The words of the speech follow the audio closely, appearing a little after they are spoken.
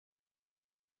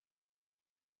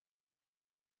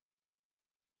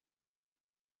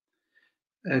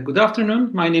Good afternoon.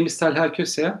 My name is Talha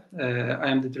Köse. I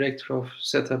am the director of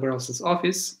SETA Brussels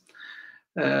office.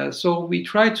 So we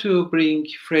try to bring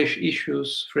fresh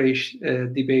issues, fresh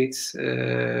debates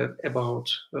about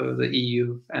the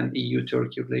EU and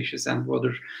EU-Turkey relations and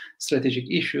broader strategic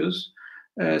issues.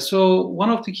 So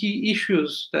one of the key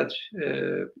issues that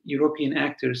European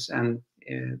actors and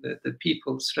the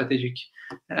people, strategic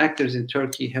actors in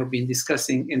Turkey have been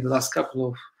discussing in the last couple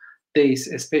of days,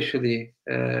 especially,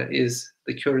 is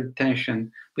the current tension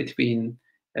between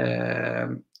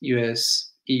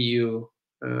US, EU,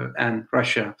 and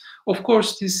Russia. Of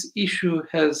course, this issue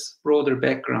has broader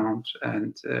background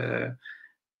and a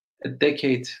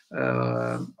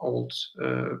decade-old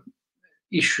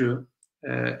issue,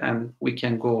 and we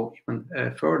can go even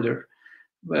further.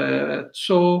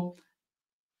 So,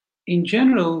 in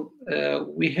general,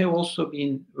 we have also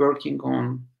been working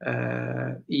on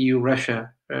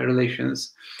EU-Russia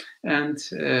relations, and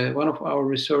one of our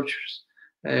researchers,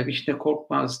 Vişne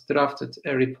Korkmaz, drafted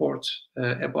a report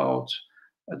about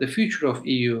the future of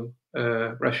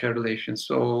EU-Russia relations,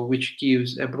 so which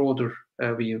gives a broader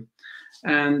view.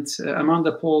 And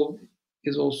Amanda Paul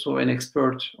is also an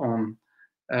expert on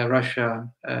Russia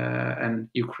and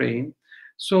Ukraine.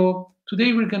 So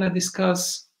today we're going to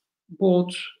discuss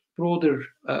both broader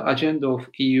agenda of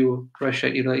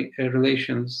EU-Russia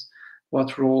relations,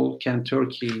 what role can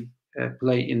Turkey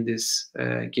play in this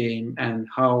game, and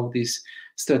how these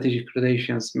strategic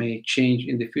relations may change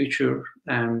in the future.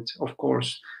 And of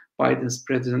course, Biden's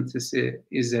presidency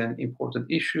is an important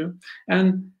issue.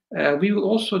 And we will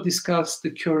also discuss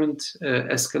the current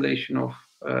escalation of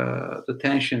the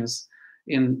tensions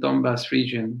in Donbass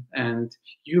region and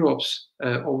Europe's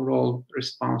overall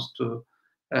response to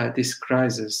this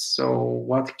crisis. So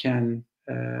what can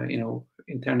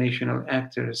international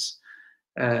actors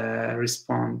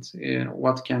respond?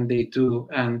 What can they do,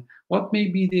 and what may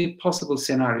be the possible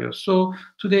scenarios? So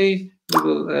today we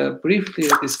will briefly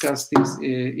discuss these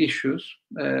issues.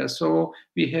 So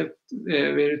we have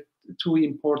two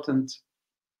important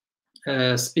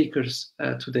speakers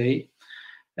today,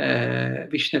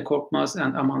 Vişne Korkmaz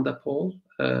and Amanda Paul.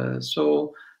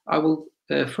 So I will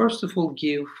first of all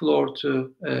give floor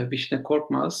to Vişne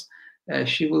Korkmaz.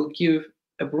 She will give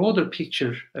a broader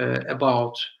picture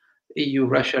about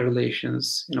EU-Russia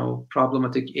relations,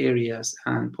 problematic areas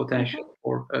and potential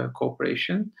for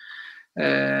cooperation.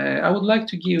 I would like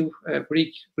to give a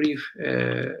brief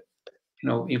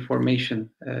information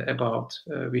about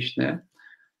Vişne.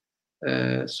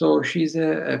 So she's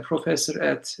a professor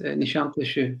at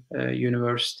Nişantaşı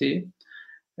University.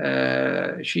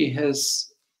 She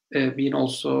has been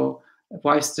also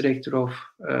vice director of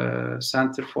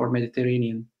Center for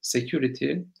Mediterranean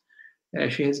Security.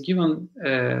 She has given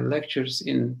lectures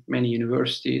in many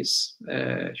universities.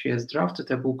 She has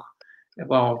drafted a book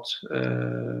about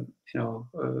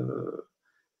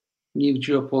new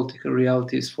geopolitical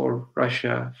realities for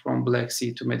Russia from Black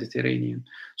Sea to Mediterranean.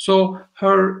 So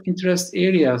her interest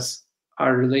areas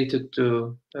are related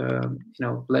to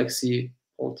Black Sea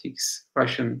politics,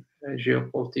 Russian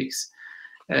geopolitics,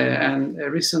 and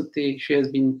recently she has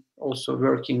been also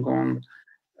working on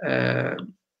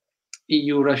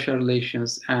EU-Russia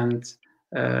relations and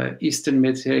Eastern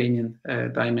Mediterranean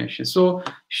dimension. So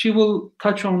she will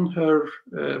touch on her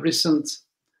recent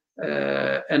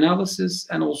analysis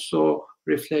and also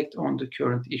reflect on the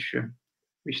current issue.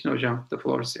 Vişne Hocam, the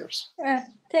floor is yours.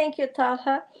 Thank you,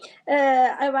 Talha.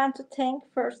 I want to thank,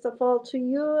 first of all, to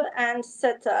you and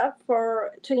SETA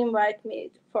to invite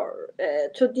me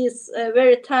to this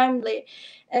very timely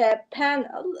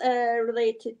panel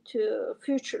related to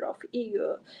future of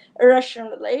EU-Russian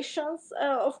relations.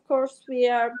 Of course, we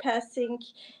are passing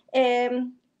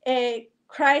a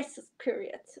crisis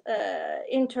period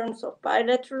in terms of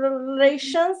bilateral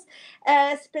relations.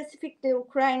 Specifically, the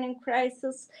Ukrainian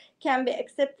crisis can be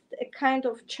accepted a kind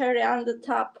of cherry on the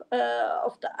top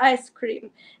of the ice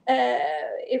cream.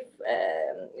 If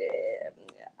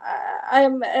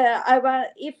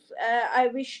I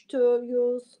wish to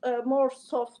use more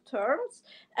soft terms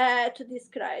to this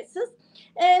crisis,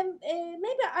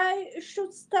 maybe I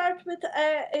should start with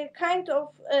a kind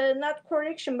of not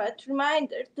correction but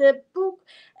reminder. The book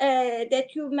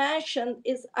that you mentioned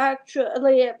is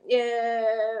actually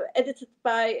edited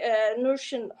by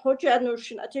Nurşin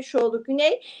Ateşoğlu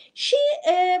Güney. She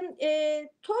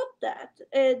thought that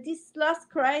this last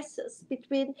crisis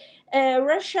between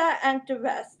Russia and the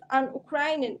West on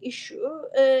Ukrainian issue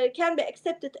can be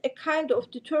accepted a kind of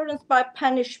deterrence by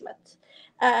punishment.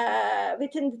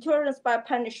 Within deterrence by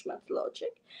punishment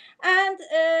logic. And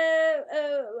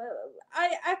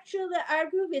I actually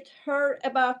argue with her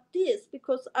about this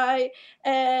because I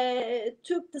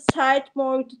took the side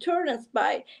more deterrence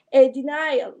by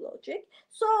denial logic.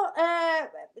 So,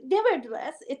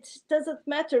 nevertheless, it doesn't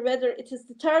matter whether it is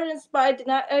deterrence by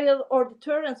denial or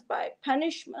deterrence by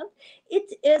punishment.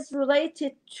 It is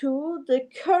related to the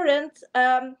current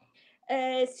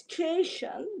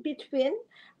situation between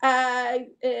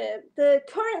the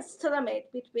current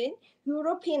stalemate between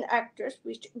European actors,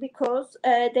 because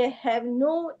they have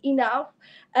no enough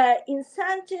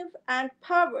incentive and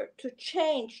power to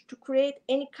change, to create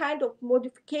any kind of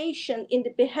modification in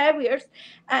the behaviors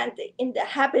and in the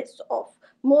habits of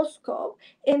Moscow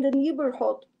in the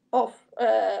neighborhood of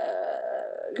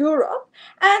Europe.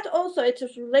 And also it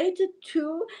is related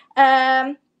to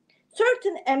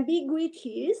certain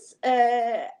ambiguities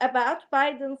about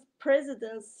Biden's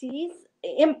presidency's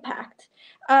impact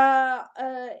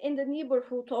in the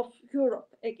neighborhood of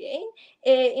Europe again,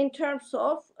 in terms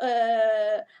of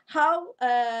how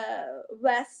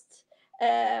West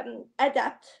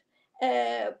adapt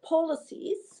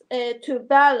policies to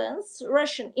balance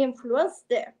Russian influence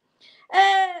there.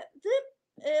 The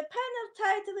panel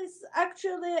title is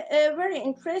actually very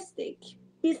interesting.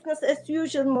 Business as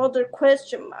usual model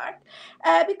question mark,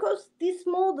 because this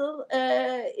model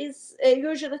is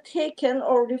usually taken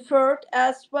or referred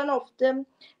as one of the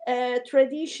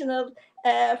traditional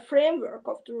framework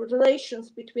of the relations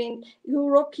between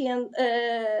European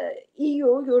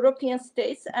EU, European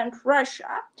states and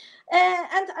Russia.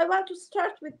 And I want to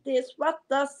start with this. What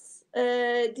does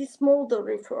this model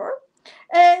refer?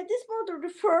 This model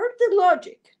referred the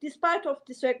logic. Despite of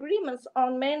disagreements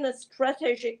on mainly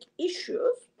strategic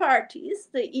issues, parties,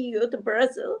 the EU, the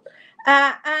Brazil,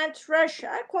 and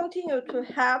Russia continue to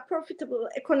have profitable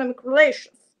economic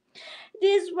relations.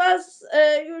 This was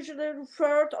usually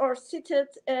referred or cited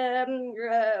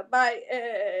by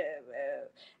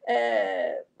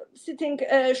citing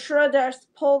Schroeder's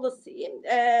policy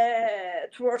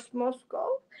towards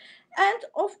Moscow. And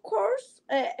of course,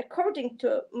 according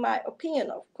to my opinion,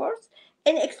 of course,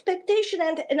 an expectation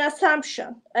and an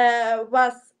assumption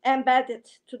was embedded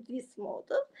to this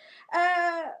model.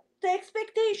 The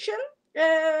expectation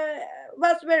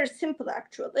was very simple,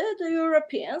 actually. The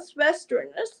Europeans,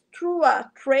 Westerners,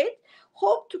 throughout trade,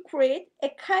 hope to create a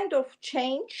kind of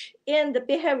change in the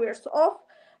behaviors of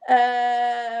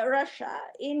Russia,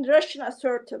 in Russian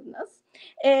assertiveness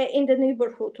in the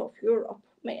neighborhood of Europe,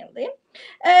 mainly.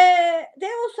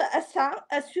 They also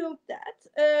assumed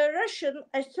that Russian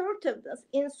assertiveness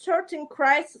in certain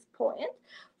crisis point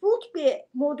would be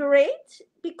moderate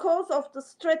because of the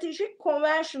strategic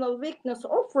conventional weakness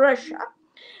of Russia.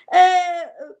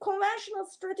 Conventional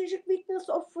strategic weakness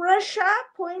of Russia,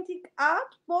 pointing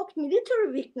out both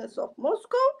military weakness of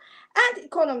Moscow and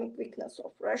economic weakness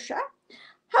of Russia.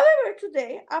 However,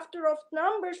 today, after of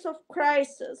numbers of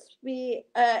crises we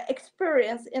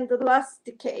experience in the last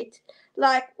decade,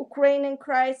 like Ukrainian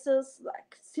crisis,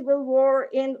 like civil war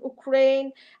in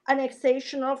Ukraine,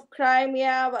 annexation of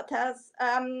Crimea, what has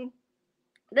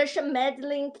Russian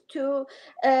meddling to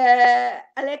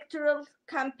electoral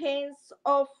campaigns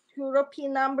of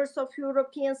European numbers of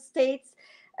European states,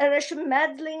 Russian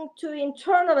meddling to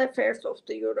internal affairs of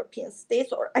the European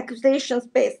states, or accusations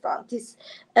based on this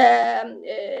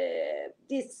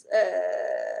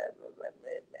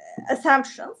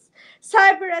assumptions,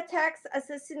 cyber attacks,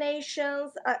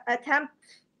 assassinations, attempt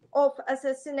of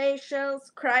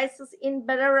assassinations, crisis in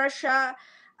Belarus,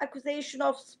 accusation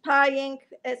of spying,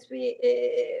 as we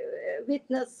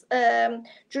witnessed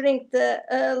during the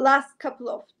last couple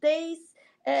of days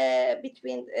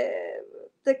between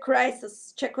the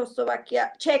crisis, Czech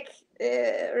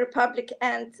Republic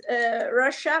and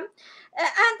Russia,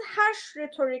 and harsh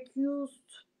rhetoric used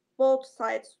both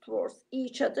sides towards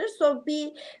each other. So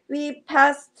we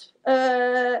passed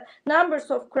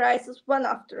numbers of crises one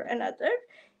after another.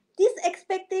 This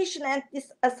expectation and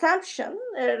this assumption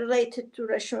related to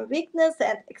Russian weakness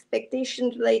and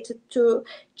expectation related to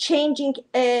changing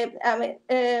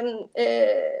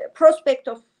prospect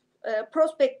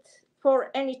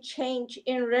for any change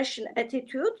in Russian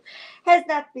attitude has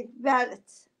not been valid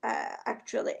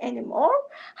actually anymore.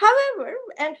 However,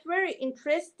 and very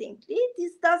interestingly,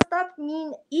 this does not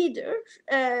mean either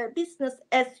business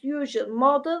as usual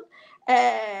model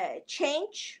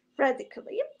change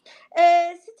radically.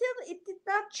 Still, it did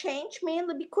not change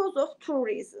mainly because of two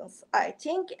reasons, I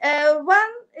think.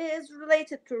 One is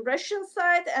related to Russian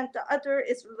side and the other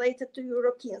is related to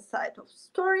European side of the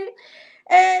story.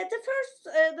 The first,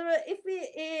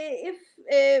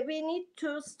 if we need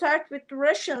to start with the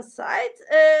Russian side,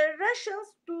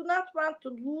 Russians do not want to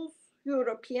lose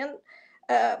European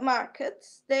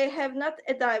markets. They have not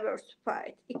a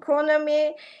diversified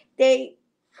economy. They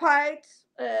fight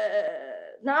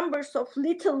numbers of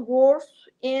little wars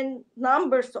in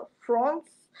numbers of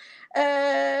fronts.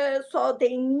 So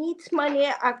they need money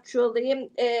actually.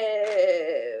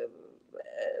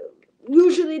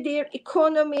 Usually their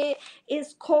economy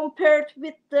is compared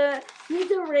with the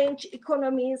middle range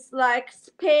economies like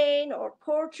Spain or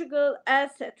Portugal,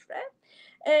 etc.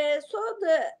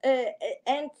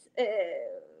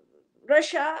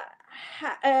 Russia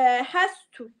has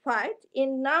to fight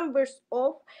in numbers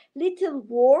of little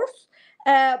wars,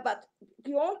 but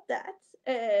beyond that,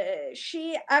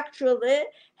 she actually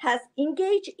has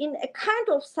engaged in a kind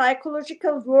of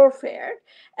psychological warfare,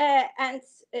 and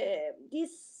this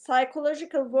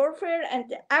psychological warfare and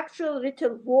the actual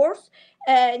little wars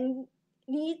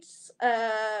needed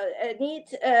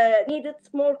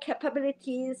more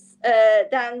capabilities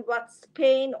than what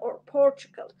Spain or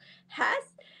Portugal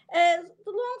has. The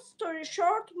long story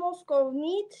short, Moscow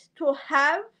needs to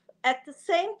have at the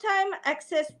same time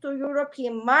access to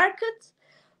European markets,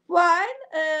 while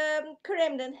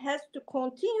Kremlin has to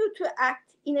continue to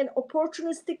act in an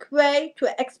opportunistic way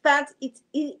to expand its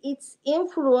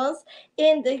influence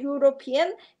in the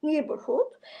European neighborhood.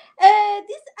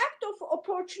 This act of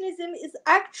opportunism is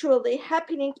actually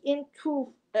happening in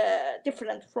two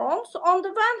different fronts. On the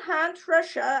one hand,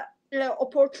 Russia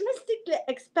opportunistically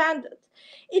expanded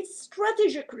its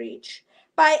strategic reach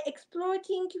by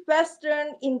exploiting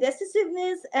Western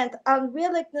indecisiveness and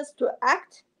unwillingness to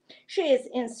act. She is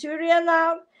in Syria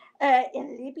now,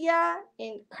 in Libya,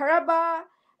 in Karabakh.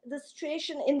 The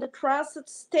situation in the transit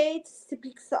states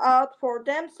speaks out for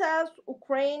themselves.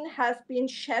 Ukraine has been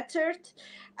shattered.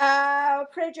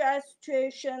 Fragile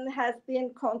situation has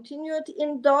been continued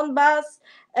in Donbass.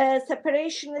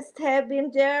 Separationists have been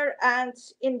there, and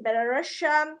in Belarus.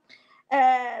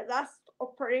 Last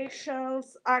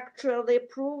operations actually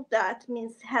prove that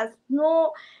Minsk has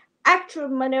no actual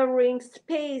maneuvering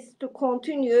space to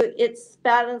continue its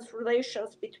balanced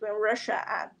relations between Russia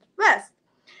and West.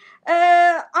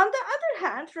 On the other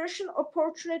hand, Russian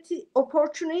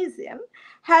opportunism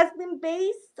has been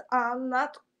based on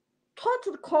not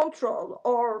total control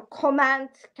or command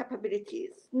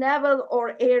capabilities, naval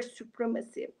or air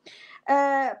supremacy.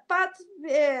 But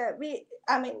it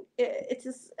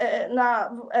is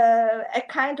now a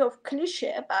kind of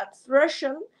cliche, but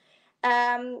Russian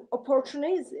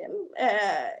opportunism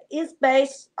is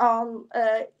based on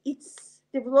its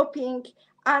developing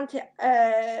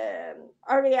anti-area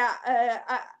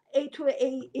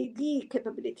A2AD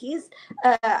capabilities,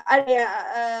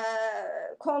 area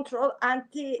control,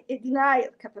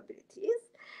 anti-denial capabilities.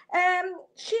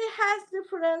 She has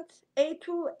different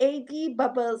A2AD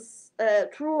bubbles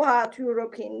throughout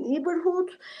European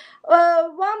neighborhood.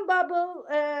 One bubble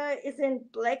is in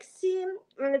Black Sea.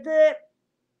 The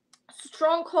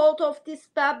stronghold of this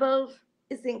bubble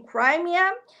is in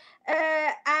Crimea.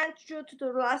 And due to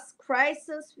the last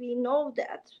crisis, we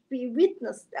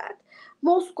witnessed that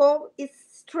Moscow is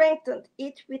strengthened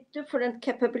it with different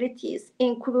capabilities,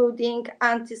 including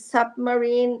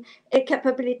anti-submarine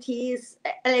capabilities,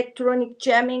 electronic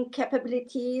jamming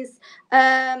capabilities,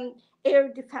 air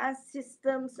defense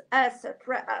systems,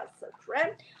 etc.,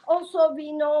 etc. Also,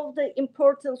 we know the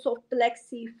importance of Black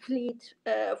Sea Fleet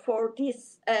for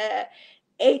this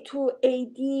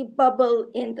A2AD bubble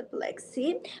in the Black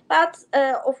Sea. But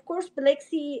of course, Black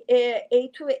Sea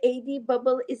A2AD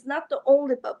bubble is not the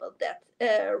only bubble that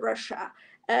Russia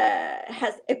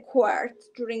has acquired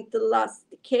during the last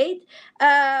decade.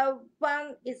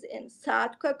 One is in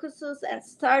South Caucasus, and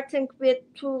starting with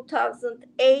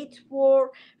 2008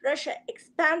 war, Russia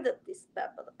expanded this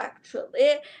bubble.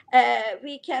 Actually,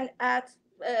 we can add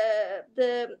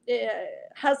the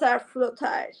Hazar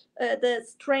Flotile, the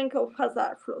strength of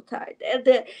Hazar Flotile,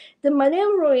 the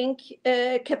maneuvering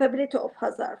capability of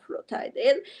Hazar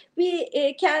Flotile.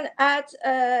 We can add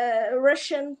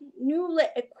Russian newly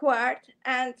acquired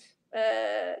and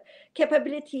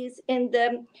capabilities in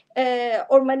the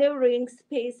or maneuvering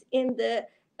space in the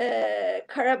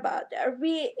Karabakh.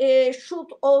 We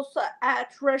should also add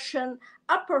Russian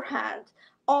upper hand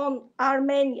on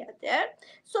Armenia there.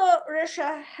 So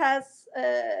Russia has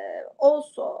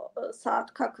also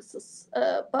South Caucasus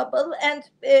bubble, and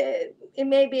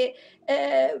maybe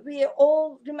we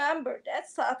all remember that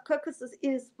South Caucasus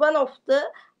is one of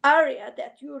the area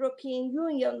that European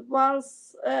Union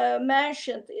once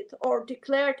mentioned it or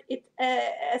declared it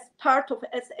as part of,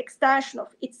 as extension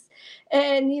of its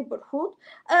neighborhood.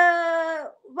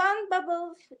 One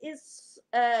bubble is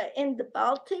in the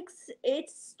Baltics.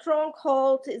 Its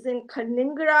stronghold is in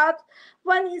Kaliningrad.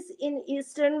 One is in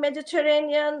Eastern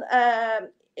Mediterranean.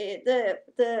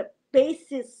 The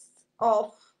base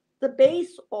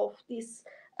of this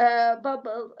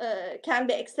bubble can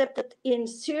be accepted in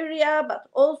Syria, but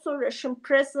also Russian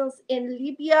presence in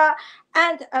Libya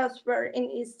and elsewhere in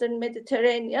Eastern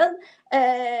Mediterranean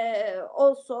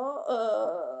also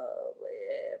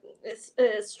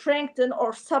strengthen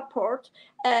or support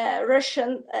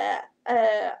Russian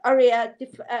area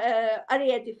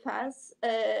defense,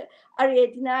 area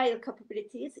denial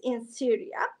capabilities in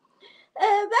Syria.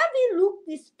 When we look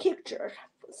this picture,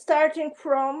 starting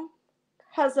from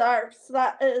Hazar,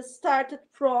 started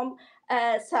from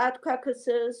South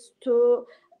Caucasus to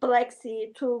Black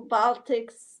Sea to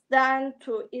Baltics, then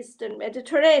to Eastern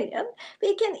Mediterranean,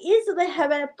 we can easily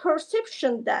have a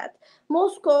perception that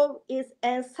Moscow is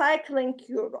encircling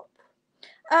Europe,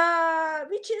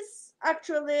 which is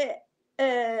actually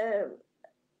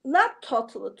not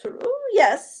totally true.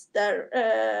 Yes,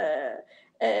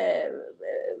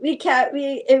 we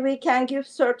can give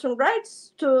certain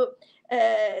rights to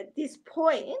this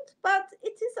point, but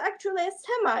it is actually a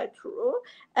semi-true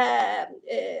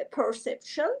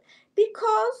perception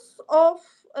because of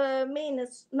many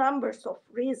numbers of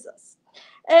reasons.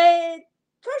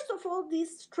 First of all,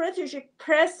 this strategic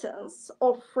presence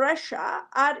of Russia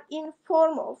are in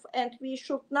form of, and we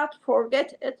should not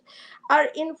forget it, are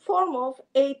in form of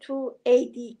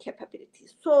A2AD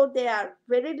capabilities. So they are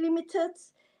very limited,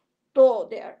 though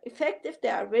they are effective, they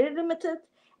are very limited,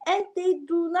 and they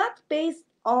do not based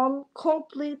on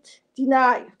complete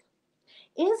denial.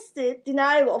 Instead,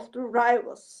 denial of the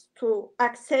rivals to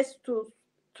access to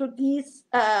these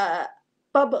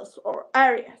bubbles or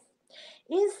areas.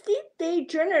 Instead, they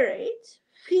generate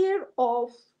fear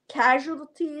of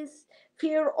casualties,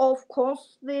 fear of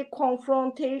costly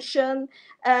confrontation,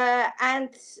 and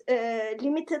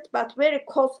limited but very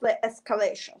costly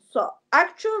escalation. So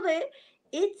actually,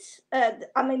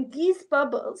 these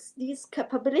bubbles, these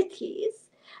capabilities,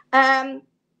 on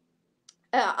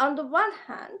the one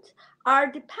hand, are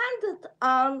dependent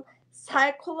on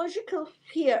psychological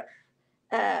fear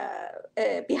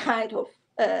behind of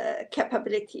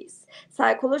capabilities.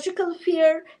 Psychological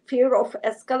fear, fear of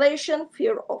escalation,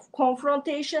 fear of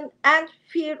confrontation, and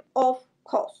fear of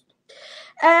cost.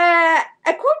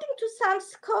 According to some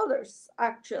scholars,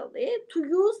 actually, to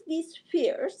use these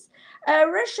fears,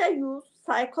 Russia used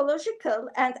psychological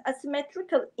and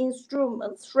asymmetrical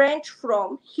instruments range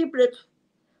from hybrid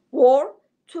war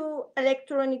to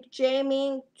electronic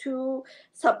jamming, to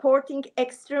supporting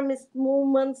extremist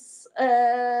movements,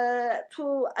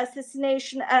 to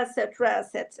assassination, etc.,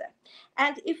 etc.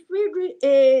 And if we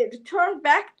return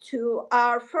back to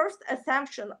our first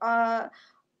assumption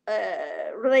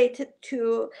related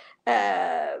to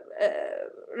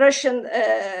Russian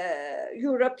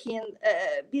European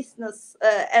business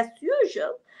as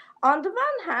usual, on the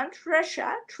one hand,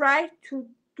 Russia tried to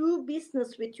do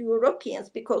business with Europeans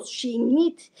because she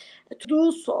needs to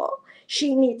do so.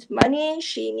 She needs money,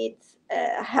 she needs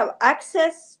have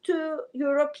access to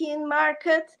European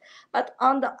market. But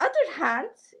on the other hand,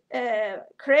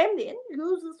 Kremlin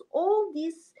uses all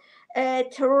these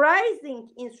terrorizing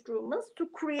instruments to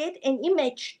create an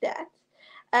image that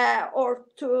or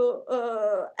to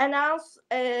announce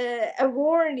a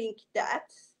warning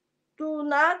that do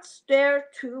not dare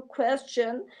to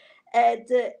question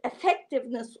the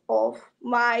effectiveness of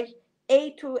my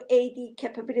A2AD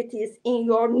capabilities in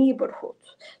your neighborhood.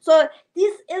 So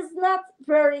this is not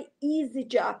very easy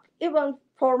job, even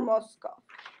for Moscow.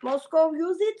 Moscow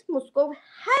use it, Moscow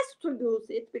has to use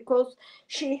it because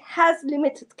she has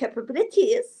limited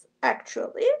capabilities,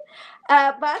 actually.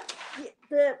 But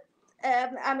the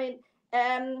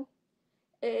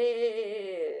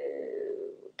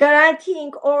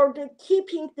guaranteeing or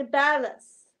keeping the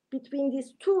balance between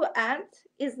these two ends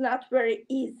is not very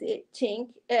easy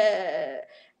thing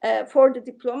for the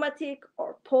diplomatic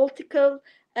or political.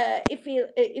 If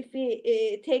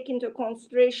we take into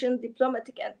consideration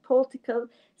diplomatic and political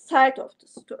side of the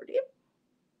story,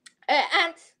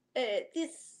 and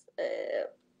this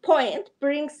point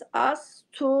brings us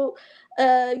to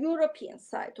European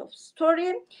side of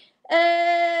story.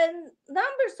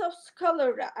 Numbers of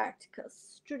scholarly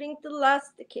articles during the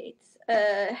last decades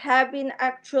have been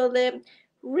actually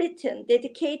written,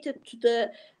 dedicated to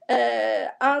the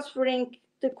answering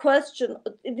the question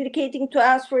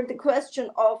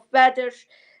of whether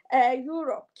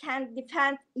Europe can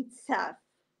defend itself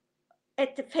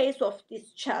at the face of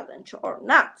this challenge or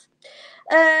not.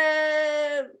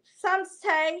 Some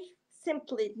say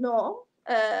simply no,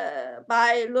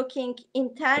 by looking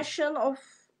intention of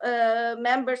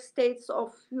member states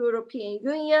of European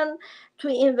Union to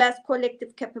invest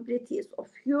collective capabilities of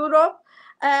Europe.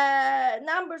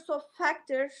 Numbers of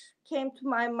factors came to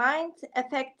my mind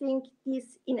affecting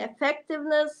this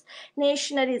ineffectiveness.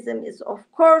 Nationalism is,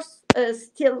 of course,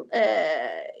 still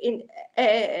an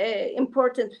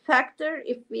important factor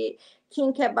if we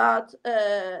think about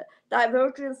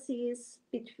divergences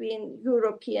between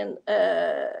European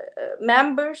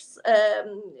members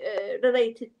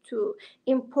related to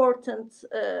important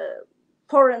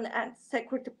foreign and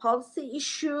security policy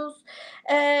issues.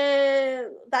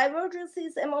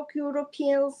 Divergences among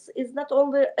Europeans is not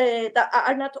only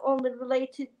are not only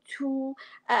related to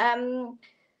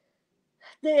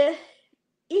the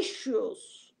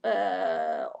issues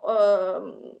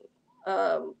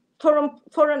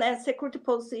foreign and security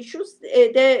policy issues.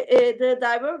 The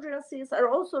divergences are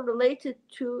also related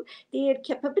to their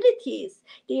capabilities,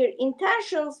 their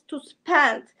intentions to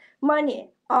spend money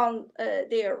on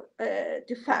their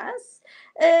defense.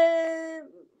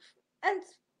 And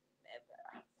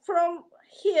from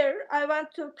here, I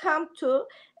want to come to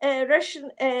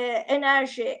Russian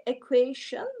energy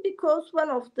equation, because one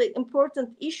of the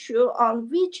important issues on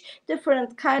which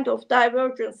different kind of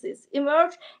divergences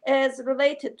emerge is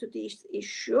related to this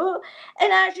issue.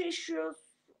 Energy issues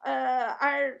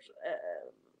are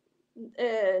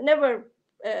never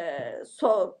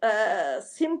so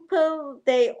simple.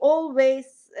 They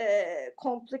always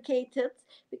complicated,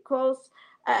 because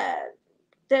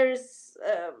there is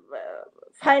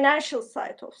financial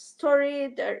side of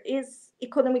story, there is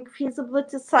economic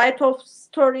feasibility side of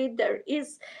story, there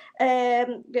is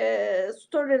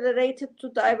story related to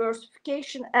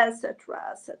diversification, etc.,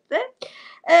 etc.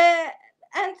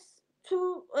 And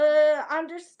to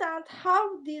understand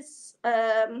how this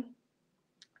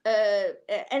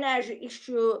energy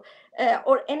issue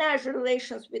or energy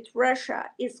relations with Russia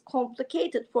is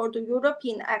complicated for the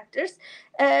European actors,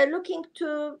 looking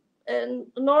to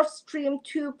Nord Stream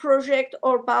 2 project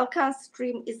or Balkan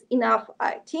Stream is enough,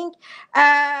 I think.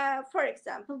 For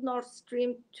example, Nord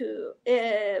Stream 2,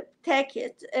 take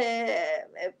it,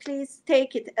 please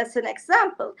take it as an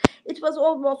example. It was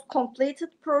almost completed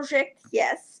project,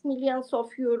 yes. Millions of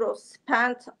euros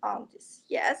spent on this,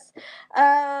 yes.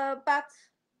 But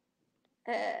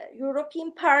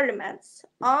European parliaments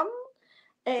on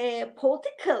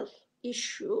political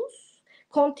issues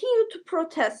continue to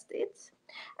protest it.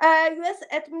 US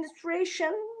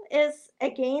administration is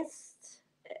against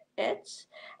it,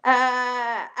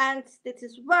 and that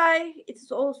is why it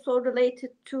is also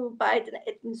related to Biden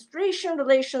administration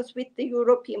relations with the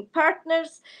European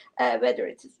partners, whether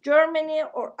it is Germany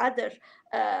or other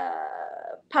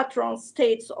patron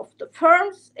states of the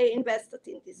firms invested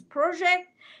in this project.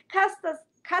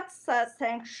 CATSA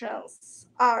sanctions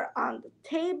are on the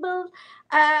table,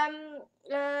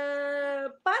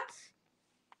 but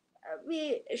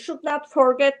we should not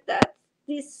forget that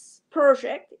this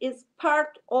project is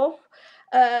part of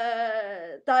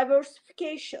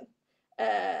diversification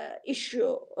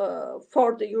issue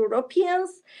for the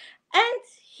Europeans. And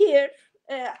here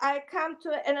I come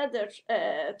to another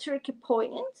tricky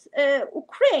point.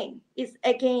 Ukraine is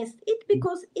against it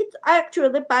because it's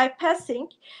actually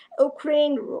bypassing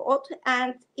Ukraine road,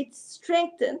 and it's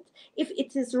strengthened if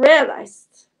it is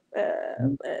realized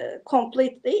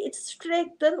completely. It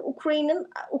strengthened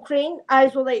Ukraine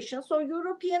isolation. So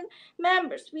European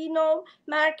members, we know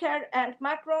Merkel and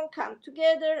Macron come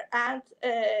together, and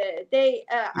they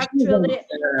actually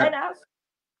announced.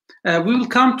 We will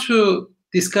come to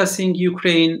discussing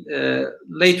Ukraine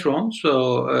later on. So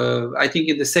I think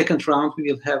in the second round we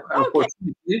will have an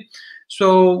opportunity.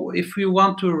 So if you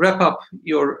want to wrap up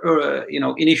your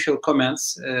initial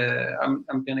comments, I'm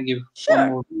going to give one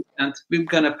more, and we're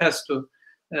going to pass to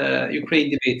Ukraine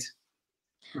debate.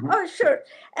 Oh, sure.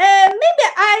 Maybe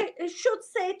I should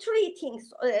say three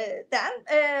things then.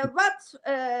 What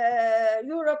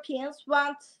Europeans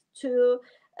want to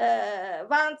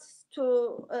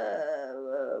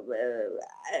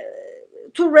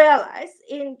realize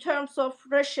in terms of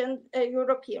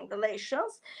Russian-European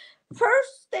relations.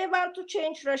 First, they want to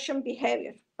change Russian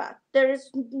behavior, but there is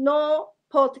no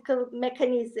political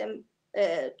mechanism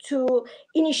to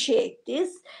initiate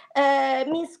this.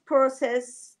 Minsk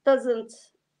process doesn't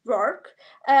work.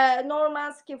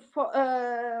 Normandy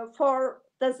 4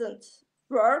 doesn't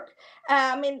work.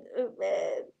 I mean,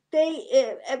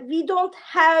 we don't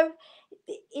have.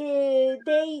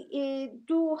 They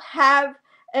do have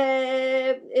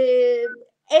any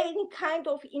kind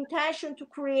of intention to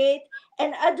create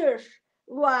another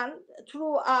one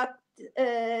throughout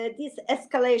this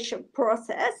escalation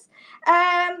process.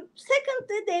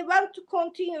 Secondly, they want to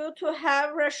continue to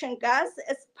have Russian gas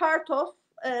as part of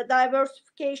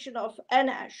diversification of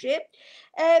energy.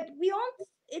 Beyond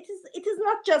it is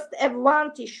not just a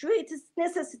want issue, it is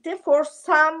necessity for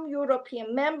some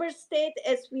European member states.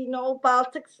 As we know,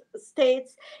 Baltic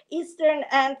states,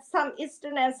 some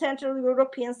Eastern and Central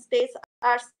European states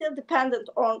are still dependent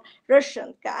on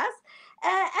Russian gas.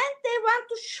 And they want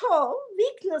to show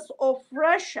weakness of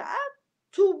Russia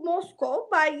to Moscow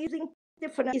by using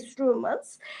different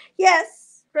instruments.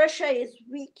 Yes, Russia is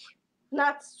weak,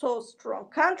 not so strong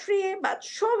country, but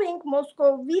showing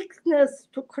Moscow weakness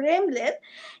to Kremlin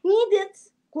needed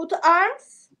good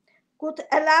arms, good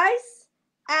allies,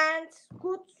 and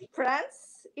good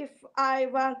friends, if I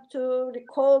want to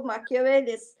recall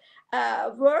Machiavelli's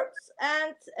words,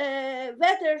 and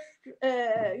whether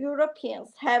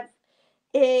Europeans have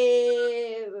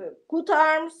good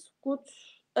arms, good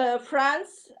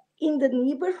friends in the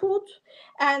neighborhood,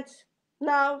 and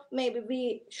now maybe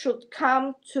we should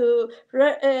come to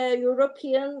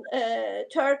European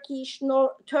Turkish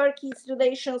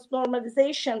relations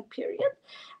normalization period,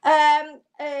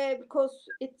 because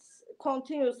it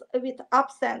continues with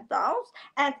ups and downs,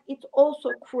 and it also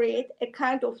creates a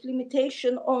kind of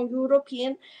limitation on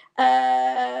European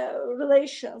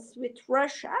relations with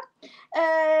Russia,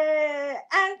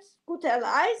 and good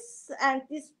allies. And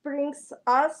this brings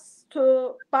us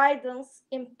to Biden's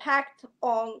impact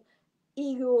on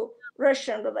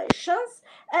EU-Russian relations,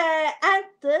 and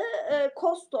the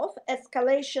cost of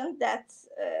escalation that's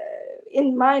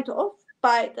in mind of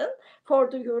Biden for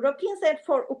the Europeans and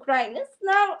for Ukrainians.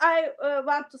 Now I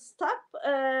want to stop.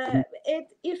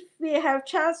 If we have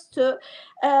chance to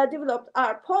develop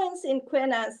our points in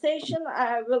Q&A session,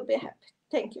 I will be happy.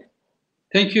 Thank you.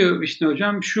 Thank you, Vişne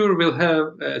Hocam. Sure, we'll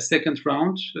have a second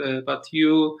round, but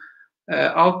you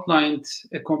outlined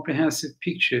a comprehensive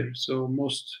picture. So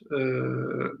most,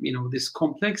 this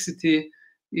complexity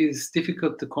is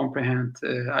difficult to comprehend.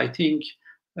 I think,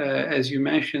 as you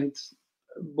mentioned,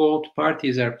 both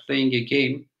parties are playing a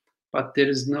game, but there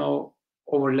is no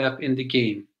overlap in the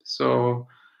game. So,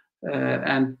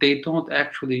 and they don't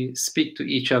actually speak to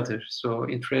each other. So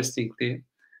interestingly,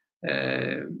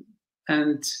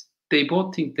 and they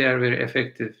both think they are very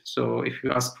effective. So if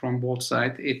you ask from both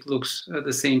sides, it looks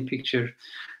the same picture.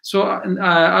 So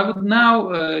I would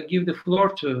now give the floor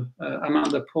to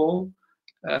Amanda Paul.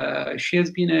 She has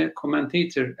been a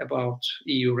commentator about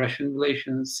EU-Russian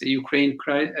relations, Ukraine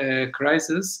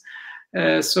crisis.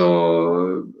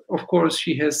 So, of course,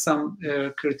 she has some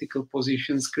critical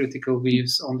positions, critical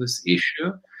views on this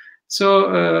issue.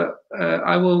 So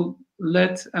I will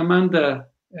let Amanda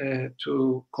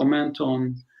to comment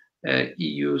on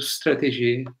EU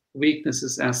strategy,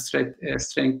 weaknesses and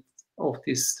strength of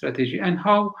this strategy, and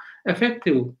how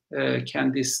effective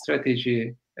can this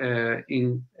strategy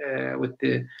with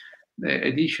the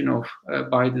addition of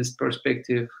Biden's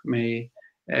perspective may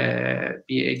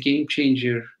be a game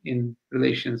changer in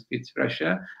relations with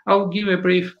Russia. I'll give a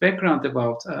brief background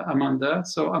about Amanda.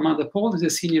 So Amanda Paul is a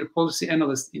Senior Policy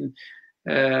Analyst in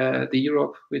the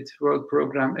Europe with World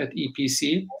Program at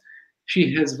EPC.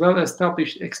 She has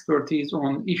well-established expertise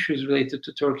on issues related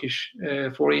to Turkish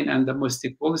foreign and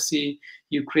domestic policy,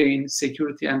 Ukraine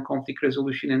security and conflict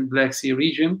resolution in Black Sea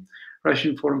region,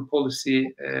 Russian foreign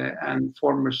policy and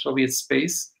former Soviet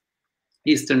space,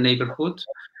 Eastern neighborhood.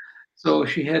 So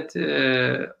she had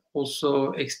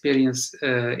also experienced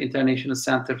International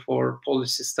Center for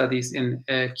Policy Studies in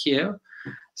Kiev.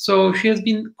 So she has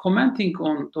been commenting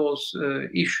on those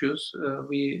issues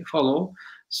we follow.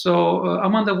 So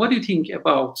Amanda, what do you think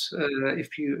about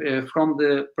if you from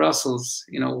the Brussels?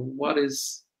 What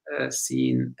is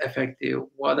seen effective?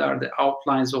 What are the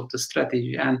outlines of the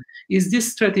strategy, and is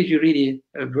this strategy really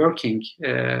working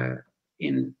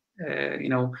in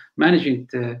managing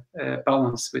the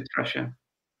balance with Russia?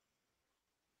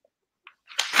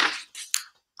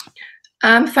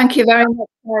 Thank you very much,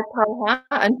 Talha,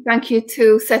 and thank you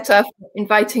to SETA for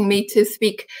inviting me to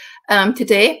speak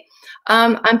today.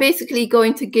 I'm basically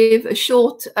going to give a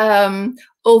short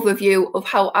overview of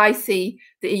how I see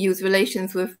the EU's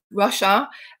relations with Russia,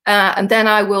 and then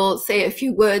I will say a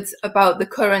few words about the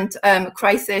current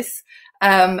crisis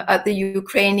at the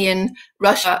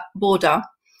Ukrainian-Russia border.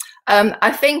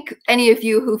 I think any of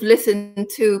you who've listened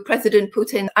to President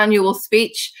Putin's annual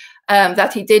speech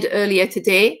that he did earlier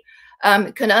today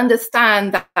can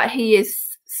understand that he is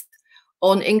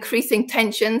on increasing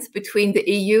tensions between the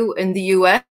EU and the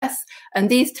US, and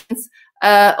these tensions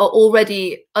are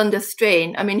already under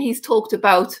strain. I mean, he's talked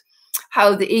about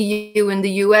how the EU and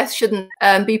the US shouldn't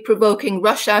be provoking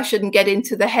Russia, shouldn't get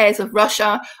into the hairs of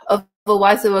Russia,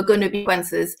 otherwise there are going to be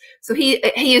consequences. So he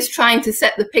is trying to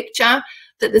set the picture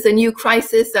that there's a new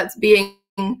crisis that's being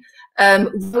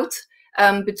wrought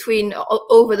between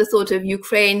over the sort of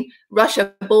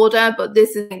Ukraine-Russia border, but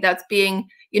this is that's being,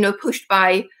 you know, pushed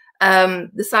by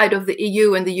the side of the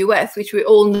EU and the US, which we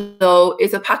all know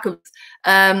is a pack of.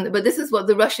 But this is what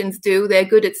the Russians do. They're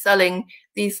good at selling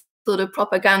these sort of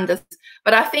propagandas.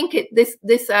 But I think this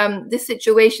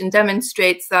situation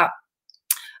demonstrates that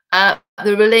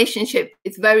the relationship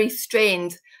is very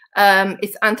strained.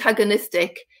 It's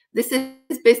antagonistic. This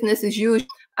is business as usual,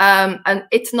 and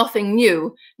it's nothing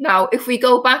new. Now, if we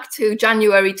go back to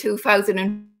January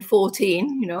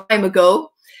 2014, you know, time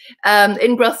ago,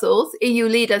 in Brussels, EU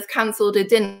leaders cancelled a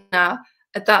dinner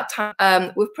at that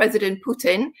time with President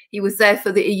Putin. He was there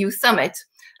for the EU summit.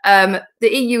 The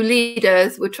EU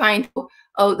leaders were trying to,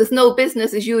 oh, there's no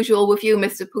business as usual with you,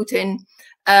 Mr. Putin,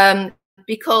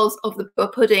 because of the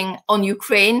putting on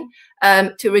Ukraine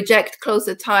to reject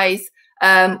closer ties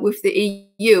with the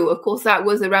EU. Of course, that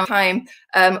was around the time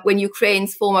when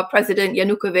Ukraine's former president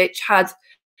Yanukovych had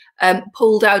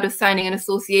pulled out of signing an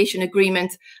association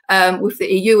agreement with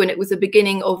the EU, and it was the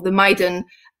beginning of the Maidan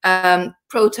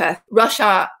protest.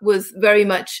 Russia was very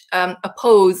much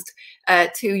opposed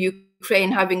to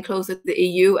Ukraine having closer to the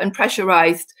EU and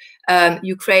pressurized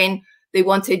Ukraine. They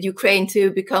wanted Ukraine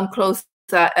to become closer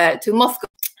to Moscow.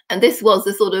 And this was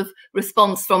the sort of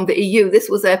response from the EU. This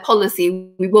was their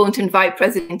policy. We won't invite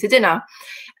President to dinner.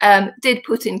 Did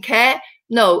Putin care?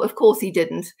 No, of course he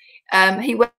didn't.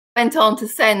 He went on to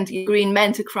send green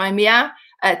men to Crimea,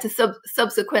 to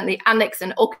subsequently annex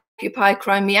and occupy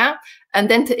Crimea, and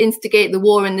then to instigate the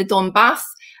war in the Donbass,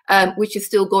 which is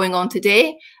still going on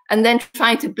today, and then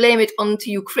trying to blame it onto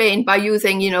Ukraine by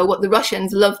using, you know, what the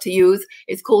Russians love to use.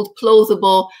 It's called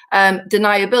plausible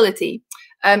deniability.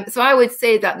 So I would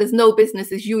say that there's no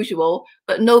business as usual,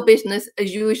 but no business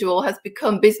as usual has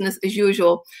become business as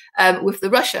usual with the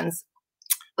Russians.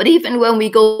 But even when we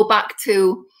go back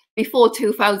to before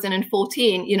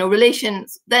 2014, you know,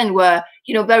 relations then were,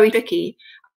 you know, very tricky.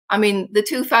 I mean, the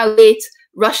 2008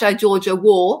 Russia-Georgia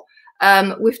war,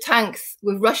 with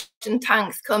Russian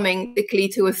tanks coming quickly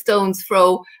to a stone's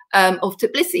throw of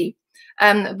Tbilisi.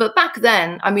 But back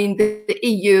then, I mean, the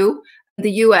EU,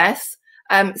 the US,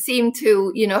 seemed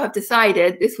to, you know, have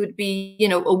decided this would be, you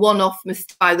know, a one-off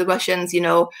mistake by the Russians. You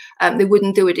know, they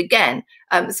wouldn't do it again.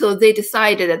 So they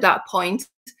decided at that point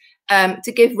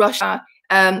to give Russia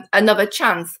another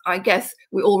chance. I guess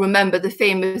we all remember the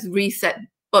famous reset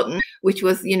button, which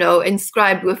was, you know,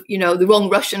 inscribed with, you know, the wrong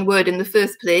Russian word in the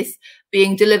first place,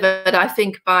 being delivered, I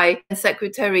think, by the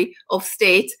Secretary of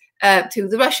State to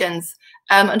the Russians.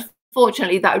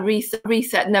 Unfortunately, that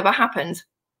reset never happened.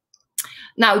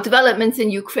 Now, developments in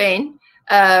Ukraine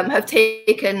have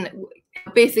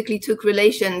basically took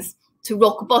relations to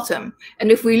rock bottom.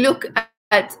 And if we look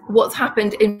at what's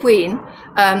happened in between,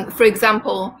 for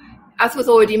example, as was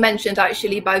already mentioned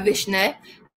actually by Vişne,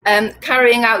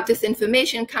 carrying out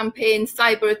disinformation campaigns,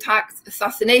 cyber attacks,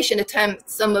 assassination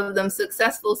attempts, some of them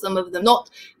successful, some of them not,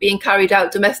 being carried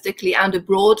out domestically and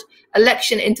abroad,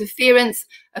 election interference,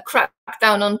 a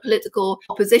crackdown on political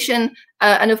opposition,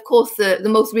 and of course the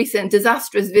most recent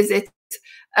disastrous visit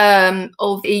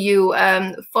of EU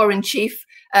foreign chief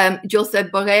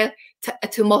Josep Borrell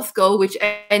to Moscow, which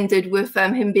ended with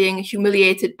him being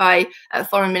humiliated by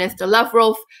Foreign Minister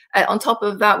Lavrov. On top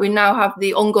of that, we now have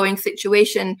the ongoing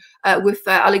situation with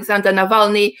Alexander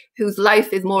Navalny, whose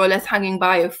life is more or less hanging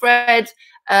by a thread,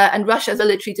 and Russia's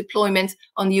military deployment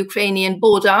on the Ukrainian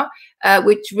border,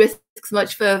 which risks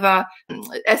much further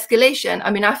escalation.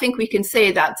 I mean, I think we can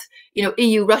say that, you know,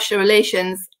 EU-Russia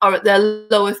relations are at their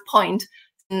lowest point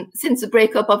since the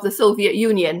breakup of the Soviet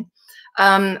Union.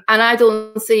 And I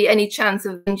don't see any chance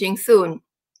of changing soon.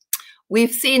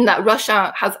 We've seen that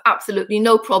Russia has absolutely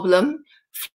no problem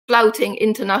flouting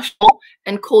international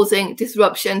and causing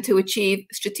disruption to achieve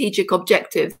strategic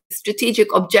objectives.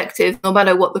 Strategic objectives, no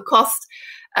matter what the cost,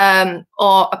 are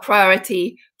a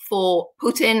priority for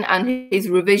Putin and his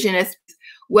revisionists,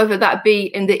 whether that be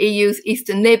in the EU's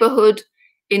eastern neighbourhood,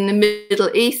 in the Middle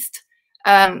East.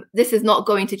 This is not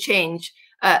going to change.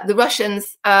 The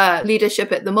Russians'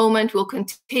 leadership at the moment will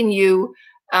continue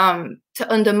to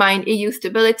undermine EU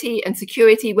stability and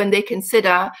security when they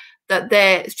consider that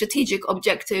their strategic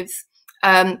objectives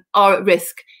are at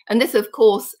risk. And this, of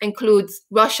course, includes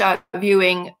Russia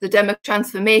viewing the democratic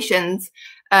transformations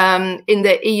in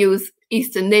the EU's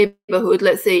eastern neighbourhood,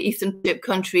 let's say eastern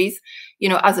countries, you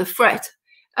know, as a threat.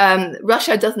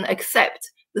 Russia doesn't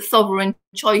accept the sovereign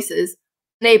choices of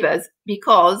neighbors,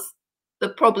 because the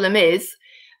problem is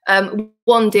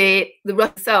one day the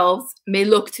Russians themselves may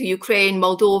look to Ukraine,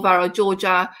 Moldova, or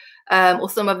Georgia, or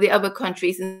some of the other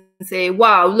countries and say,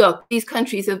 wow, look, these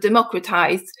countries have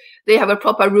democratized, they have a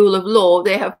proper rule of law,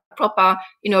 they have proper,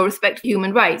 respect for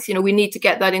human rights, we need to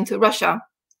get that into Russia.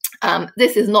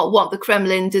 This is not what the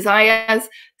Kremlin desires.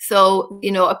 So,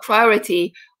 a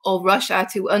priority of Russia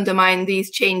to undermine these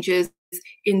changes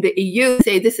in the EU,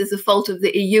 say this is the fault of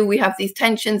the EU, we have these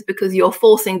tensions because you're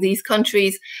forcing these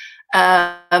countries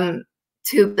to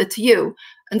you.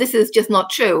 And this is just not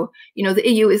true. The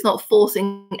EU is not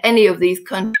forcing any of these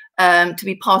countries to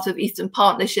be part of Eastern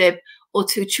Partnership or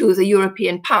to choose a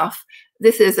European path.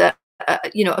 This is a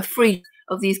free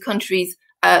of these countries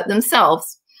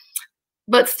themselves.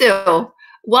 But still,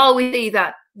 while we see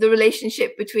that the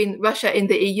relationship between Russia and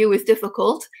the EU is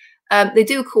difficult, they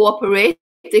do cooperate.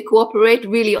 They cooperate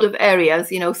really in all of areas,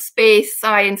 space,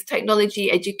 science,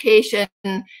 technology, education,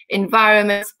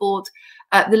 environment, sport,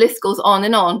 the list goes on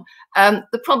and on.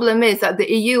 The problem is that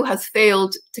the EU has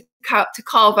failed to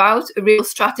carve out a real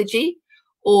strategy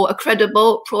or a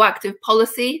credible, proactive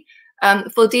policy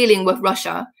for dealing with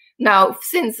Russia. Now,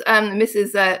 since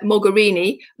Mrs.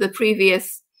 Mogherini, the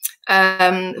previous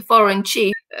foreign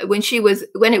chief, when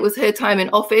it was her time in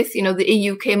office, the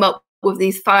EU came up with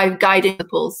these 5 guiding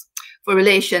principles for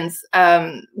relations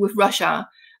with Russia,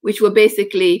 which were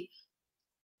basically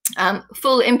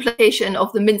full implementation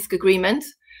of the Minsk agreement,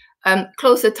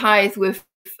 closer ties with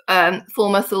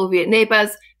former Soviet neighbors,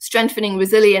 strengthening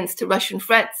resilience to Russian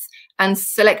threats, and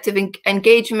selective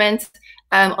engagement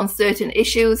on certain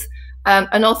issues,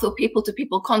 and also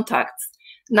people-to-people contacts.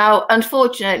 Now,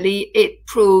 unfortunately, it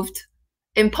proved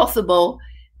impossible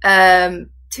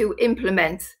to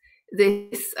implement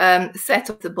this set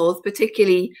of principles,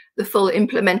 particularly the full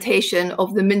implementation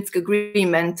of the Minsk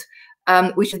agreement,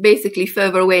 which is basically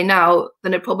further away now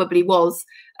than it probably was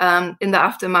in the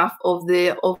aftermath of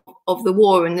the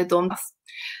war in the Donbass.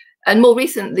 And more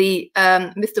recently,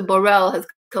 Mr. Borrell has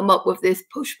come up with this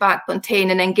push back, contain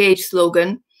and engage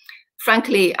slogan.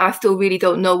 Frankly, I still really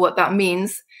don't know what that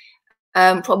means.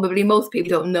 Probably most people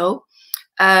don't know.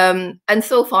 And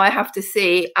so far, I have to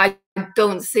say, I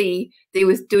don't see they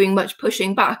was doing much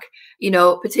pushing back.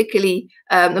 Particularly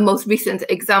the most recent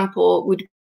example would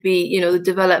be, the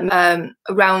development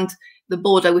around the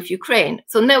border with Ukraine.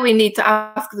 So now we need to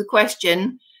ask the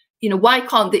question, why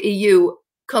can't the EU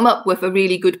come up with a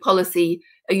really good policy,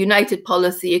 a united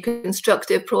policy, a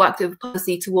constructive, proactive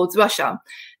policy towards Russia?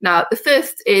 Now, the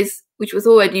first is, which was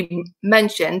already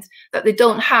mentioned, that they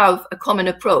don't have a common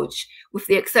approach, with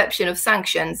the exception of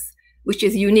sanctions, which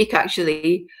is unique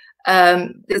actually.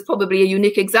 There's probably a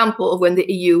unique example of when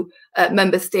the EU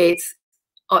member states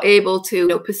are able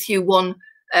to pursue one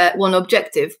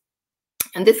objective.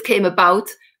 And this came about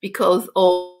because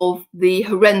of the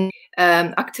horrendous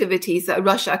activities that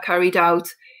Russia carried out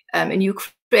in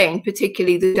Ukraine,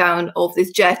 particularly the down of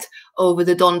this jet over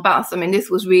the Donbass. I mean, this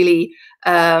was really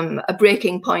a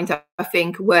breaking point, I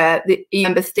think, where the EU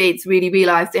member states really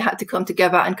realized they had to come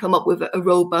together and come up with a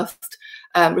robust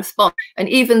response. And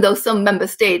even though some member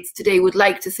states today would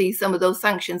like to see some of those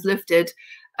sanctions lifted,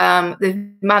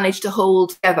 they've managed to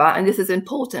hold together. And this is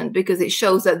important because it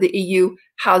shows that the EU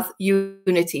has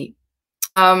unity.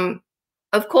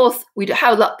 Of course,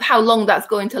 how long that's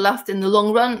going to last in the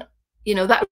long run,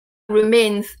 that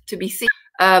remains to be seen.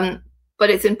 But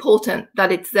it's important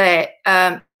that it's there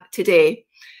today.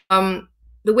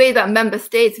 The way that member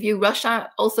states view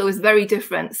Russia also is very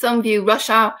different. Some view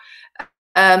Russia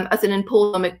as an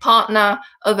important partner,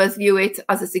 others view it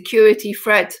as a security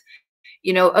threat,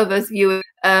 others view it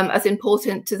as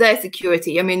important to their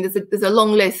security. I mean, there's a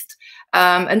long list,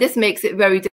 and this makes it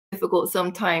very difficult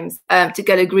sometimes to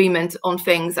get agreement on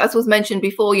things. As was mentioned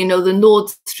before, the Nord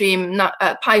Stream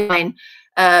pipeline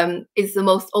is the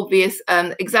most obvious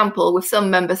example, with some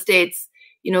member states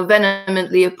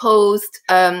vehemently opposed,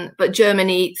 but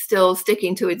Germany still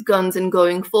sticking to its guns and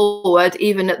going forward,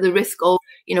 even at the risk of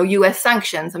US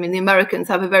sanctions. I mean, the Americans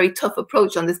have a very tough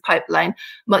approach on this pipeline,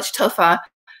 much tougher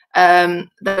than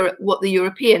what the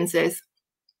Europeans is.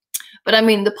 But I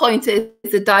mean, the point is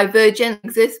the divergence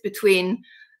exists between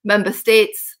member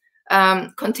states,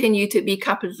 continue to be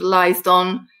capitalized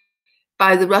on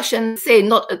by the Russians, say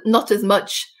not as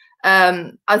much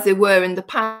as they were in the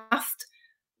past.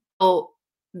 Or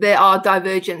there are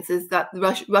divergences that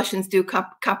the Russians do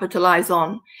capitalize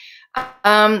on.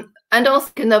 And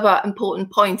also another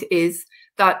important point is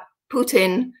that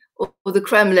Putin or the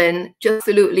Kremlin just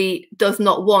absolutely does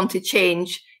not want to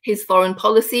change his foreign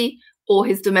policy or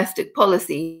his domestic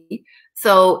policy.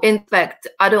 So in fact,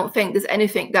 I don't think there's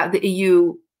anything that the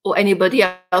EU or anybody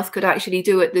else could actually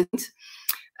do at this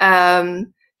point.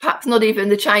 Perhaps not even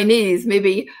the Chinese.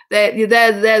 Maybe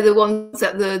they're the ones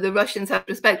that the Russians have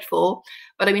respect for.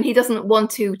 But I mean, he doesn't want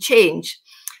to change.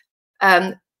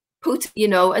 Putin, you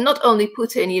know, and not only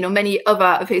Putin, you know, many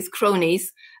other of his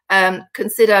cronies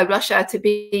consider Russia to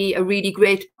be a really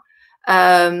great,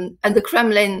 and the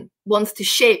Kremlin wants to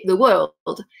shape the world.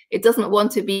 It doesn't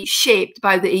want to be shaped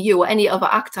by the EU or any other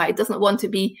actor. It doesn't want to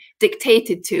be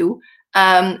dictated to.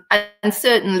 And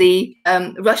certainly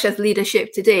Russia's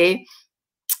leadership today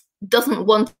doesn't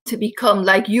want to become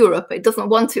like Europe. It doesn't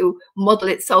want to model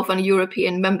itself on a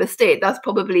European member state. That's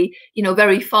probably, you know,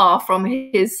 very far from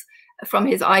his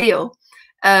ideal.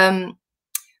 So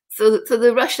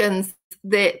the Russians,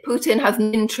 Putin has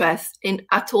no interest in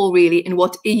at all really in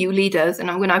what EU leaders,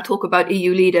 and when I talk about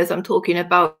EU leaders, I'm talking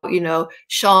about, you know,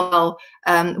 Charles,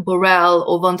 Borrell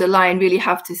or von der Leyen really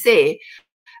have to say.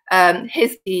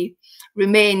 He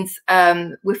remains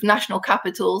with national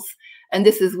capitals, and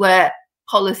this is where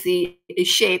policy is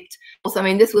shaped. Also, I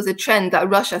mean, this was a trend that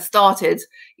Russia started,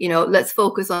 you know, let's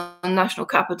focus on national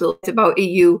capital. It's about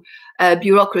EU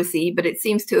bureaucracy, but it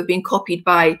seems to have been copied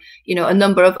by, you know, a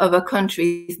number of other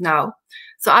countries now.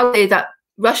 So I would say that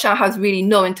Russia has really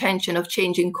no intention of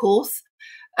changing course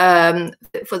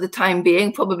for the time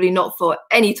being, probably not for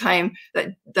any time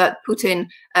that Putin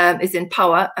is in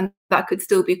power, and that could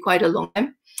still be quite a long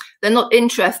time. They're not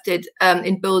interested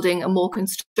in building a more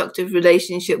constructive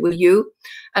relationship with you.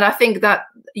 And I think that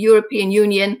European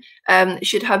Union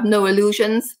should have no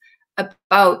illusions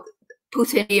about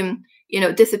Putin, you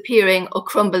know, disappearing or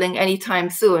crumbling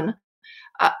anytime soon.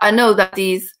 I know that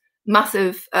these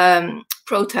massive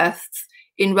protests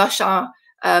in Russia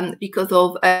because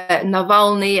of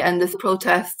Navalny, and there's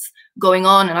protests going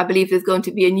on, and I believe there's going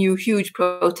to be a new huge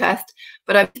protest.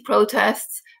 But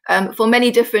protests, for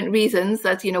many different reasons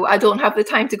that, you know, I don't have the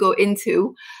time to go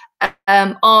into,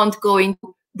 aren't going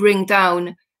to bring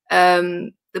down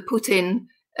the Putin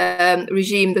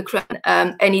regime, the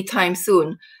Kremlin, anytime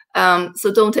soon.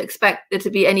 So don't expect there to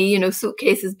be any, you know,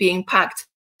 suitcases being packed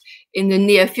in the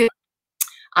near future.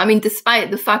 I mean,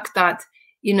 despite the fact that,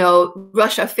 you know,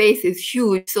 Russia faces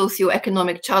huge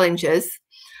socio-economic challenges,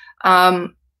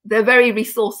 they're very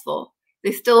resourceful.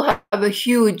 They still have a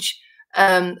huge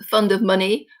fund of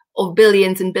money of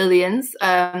billions and billions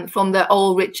from their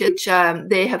oil riches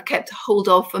they have kept hold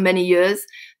of for many years.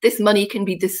 This money can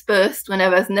be dispersed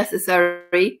whenever it's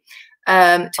necessary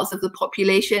to the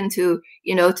population, to,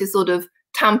 you know, to sort of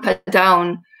tamper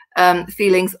down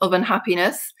feelings of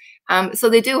unhappiness. So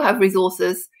they do have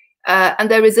resources, and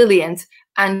they're resilient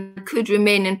and could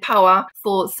remain in power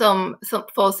for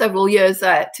for several years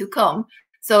to come.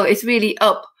 So it's really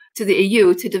up to the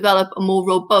EU to develop a more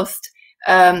robust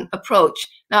approach.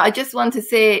 Now, I just want to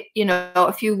say, you know,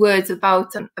 a few words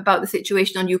about the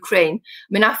situation on Ukraine. I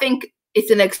mean, I think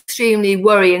it's an extremely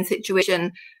worrying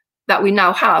situation that we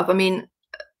now have. I mean,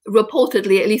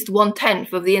 reportedly, at least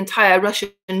 1/10 of the entire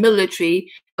Russian military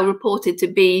are reported to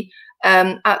be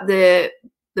at the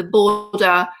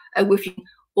border with,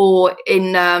 or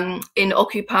in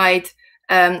occupied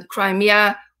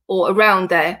Crimea or around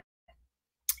there.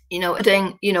 You know,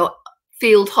 doing, you know,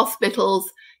 field hospitals,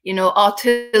 you know,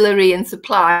 artillery and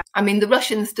supply. I mean, the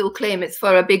Russians still claim it's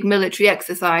for a big military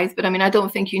exercise, but I mean, I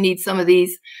don't think you need some of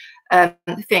these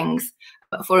things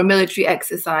for a military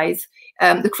exercise.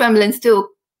 The Kremlin still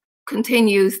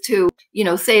continues to, you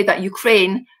know, say that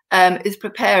Ukraine is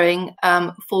preparing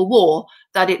for war,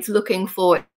 that it's looking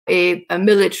for a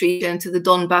military into the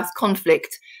Donbass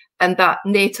conflict, and that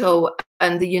NATO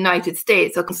and the United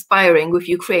States are conspiring with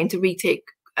Ukraine to retake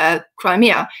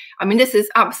Crimea. I mean, this is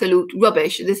absolute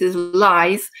rubbish. This is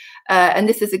lies. And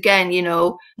this is, again, you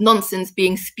know, nonsense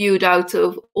being spewed out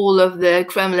of all of the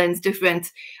Kremlin's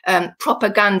different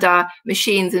propaganda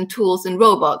machines and tools and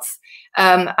robots.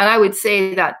 And I would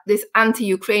say that this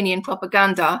anti-Ukrainian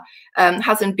propaganda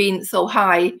hasn't been so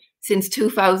high since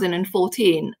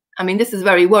 2014. I mean, this is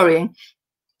very worrying.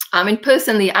 I mean,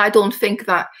 personally, I don't think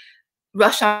that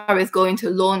Russia is going to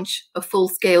launch a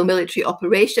full-scale military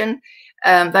operation.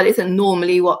 That isn't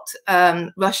normally what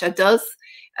Russia does.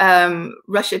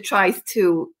 Russia tries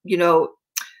to, you know,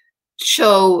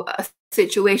 show a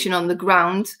situation on the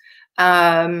ground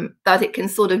that it can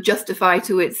sort of justify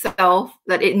to itself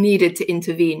that it needed to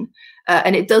intervene.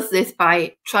 And it does this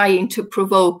by trying to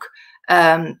provoke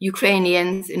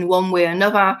Ukrainians in one way or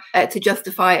another to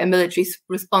justify a military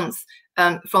response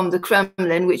from the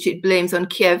Kremlin, which it blames on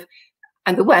Kiev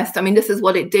and the West. I mean, this is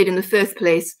what it did in the first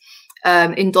place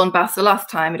in Donbass the last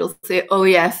time. It'll say, oh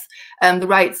yes, the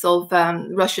rights of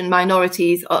Russian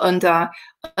minorities are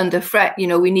under threat. You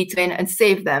know, we need to in and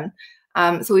save them.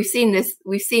 So we've seen this.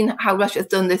 We've seen how Russia's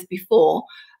done this before,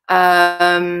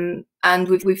 and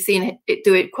we've seen it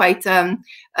do it quite,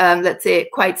 let's say,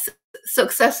 quite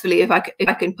successfully, if I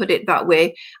can put it that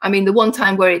way. I mean, the one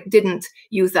time where it didn't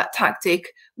use that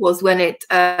tactic was when it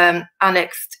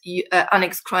annexed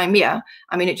Crimea.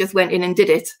 I mean, it just went in and did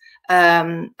it,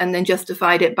 and then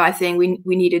justified it by saying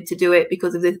we needed to do it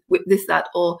because of this, that,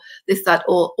 or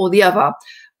the other.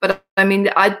 But I mean,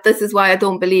 this is why I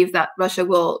don't believe that Russia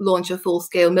will launch a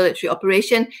full-scale military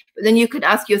operation. But then you could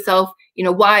ask yourself, you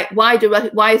know, why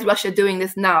is Russia doing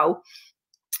this now?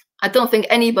 I don't think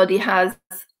anybody has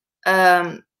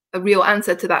a real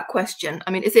answer to that question.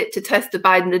 I mean, is it to test the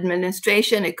Biden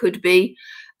administration? It could be.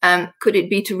 Could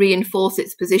it be to reinforce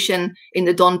its position in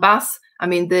the Donbass? I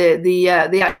mean,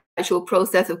 the actual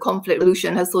process of conflict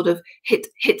resolution has sort of hit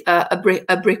a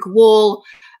brick wall.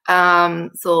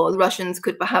 So the Russians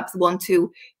could perhaps want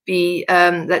to be,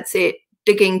 let's say,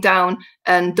 digging down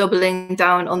and doubling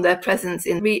down on their presence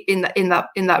in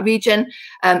that region.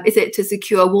 Is it to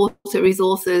secure water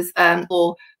resources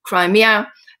for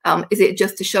Crimea? Is it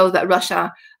just to show that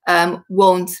Russia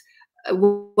won't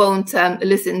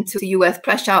listen to US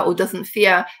pressure or doesn't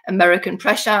fear American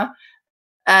pressure?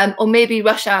 Or maybe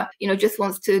Russia, you know, just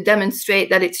wants to demonstrate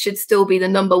that it should still be the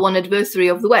 #1 adversary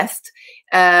of the West,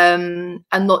 and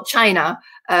not China,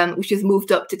 which has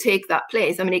moved up to take that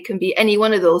place. I mean, it can be any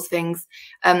one of those things.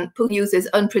 Putin uses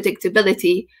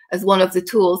unpredictability as one of the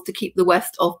tools to keep the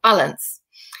West off balance,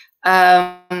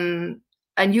 and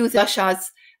use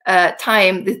Russia's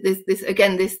time.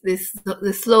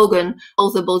 The slogan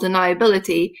 "plausible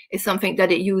deniability" is something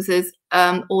that it uses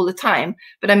all the time.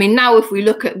 But I mean, now if we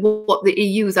look at what the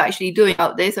EU is actually doing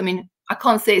about this, I mean, I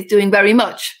can't say it's doing very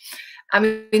much. I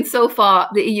mean, so far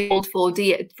the EU called for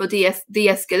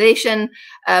de-escalation,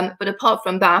 but apart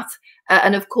from that,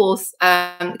 and of course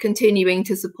continuing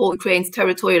to support Ukraine's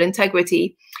territorial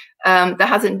integrity,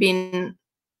 there hasn't been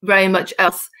very much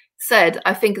else said.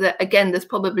 I think that again, there's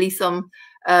probably some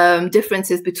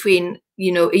differences between,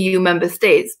 you know, EU member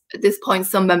states. At this point,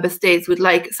 some member states would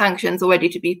like sanctions already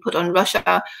to be put on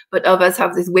Russia, but others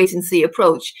have this wait and see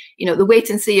approach. You know, the wait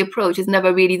and see approach is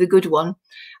never really the good one.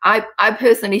 I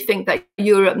personally think that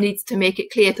Europe needs to make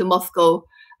it clear to Moscow,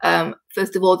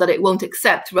 first of all, that it won't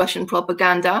accept Russian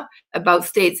propaganda about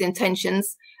states'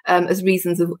 intentions as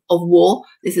reasons of war.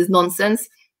 This is nonsense.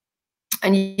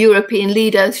 And European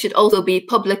leaders should also be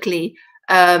publicly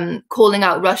calling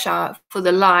out Russia for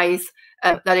the lies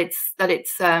that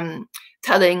it's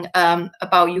telling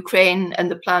about Ukraine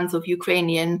and the plans of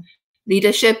Ukrainian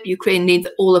leadership. Ukraine needs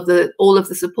all of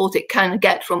the support it can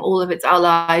get from all of its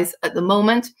allies at the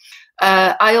moment.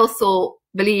 I also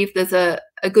believe there's a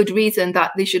good reason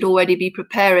that they should already be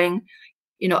preparing,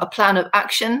 you know, a plan of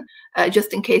action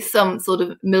just in case some sort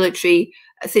of military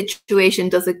situation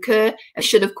does occur. It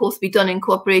should, of course, be done in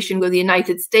cooperation with the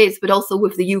United States, but also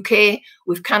with the UK,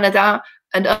 with Canada,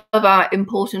 and other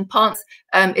important partners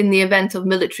in the event of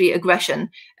military aggression.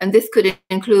 And this could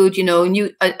include, you know,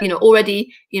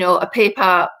 already, you know, a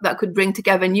paper that could bring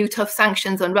together new tough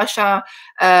sanctions on Russia,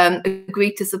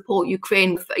 agree to support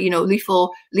Ukraine with, you know,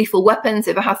 lethal weapons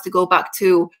if it has to go back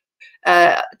to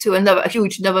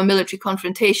another military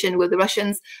confrontation with the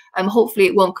Russians. Hopefully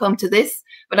it won't come to this.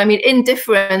 But I mean,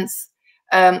 indifference,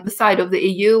 the side of the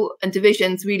EU, and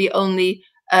divisions really only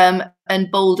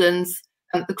emboldens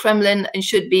the Kremlin and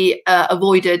should be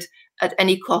avoided at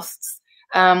any costs.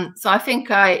 So I think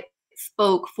I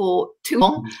spoke for too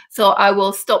long, so I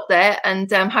will stop there,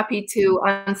 and I'm happy to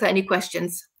answer any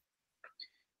questions.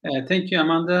 Thank you,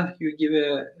 Amanda. You give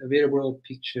a very broad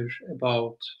picture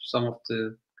about some of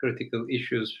the critical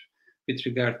issues with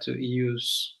regard to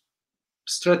EU's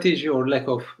strategy or lack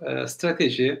of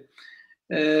strategy.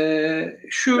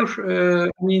 Sure,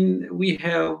 I mean, we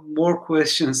have more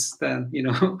questions than, you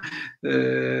know,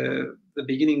 the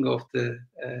beginning of the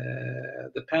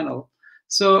panel.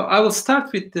 So I will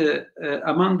start with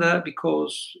Amanda,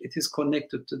 because it is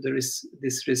connected to this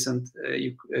recent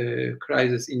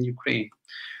crisis in Ukraine.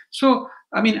 So,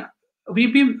 I mean,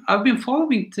 I've been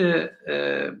following the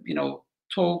you know,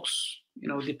 talks, you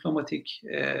know, diplomatic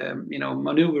you know,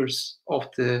 maneuvers of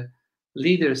the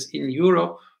leaders in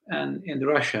Europe and in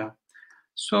Russia.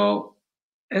 So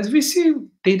as we see,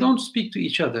 they don't speak to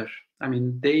each other. I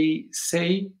mean, they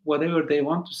say whatever they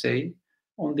want to say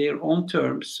on their own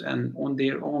terms and on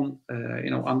their own you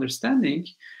know, understanding,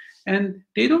 and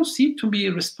they don't seem to be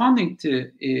responding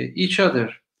to each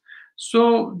other.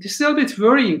 So this is a bit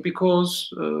worrying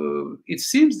because it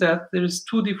seems that there is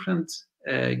two different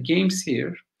games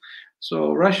here.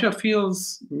 So Russia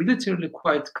feels militarily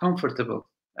quite comfortable,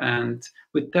 and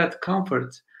with that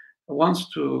comfort, wants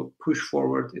to push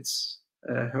forward its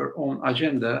her own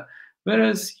agenda.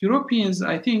 Whereas Europeans,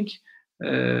 I think,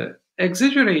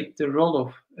 exaggerate the role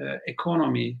of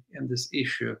economy in this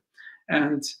issue,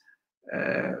 and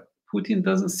Putin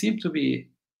doesn't seem to be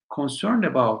concerned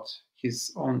about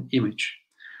his own image.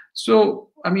 So,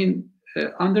 I mean,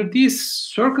 under these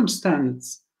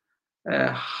circumstances,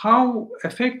 how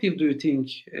effective do you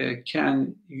think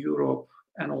can Europe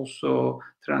and also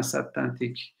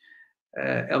transatlantic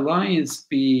alliance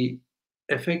be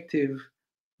effective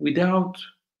without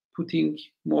putting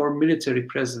more military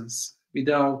presence,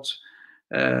 without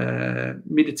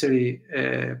military,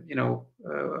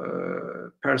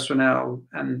 personnel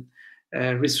and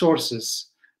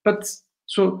resources? But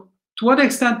so, to what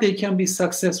extent they can be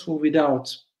successful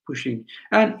without pushing?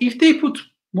 And if they put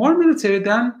more military,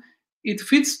 then it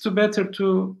fits better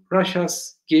to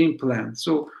Russia's game plan.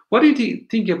 So, what do you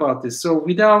think about this? So,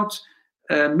 without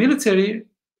military,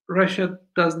 Russia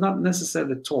does not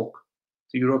necessarily talk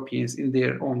to Europeans in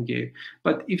their own game.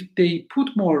 But if they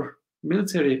put more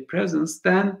military presence,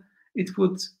 then it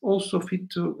would also fit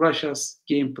to Russia's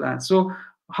game plan. So,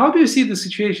 how do you see the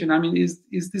situation? I mean, is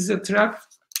this a trap?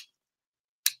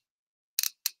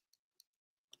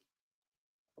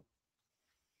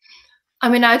 I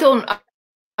mean, I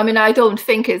don't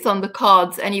think it's on the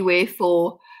cards anyway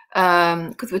for,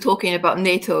 because we're talking about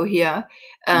NATO here,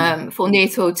 for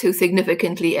NATO to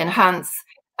significantly enhance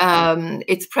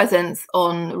its presence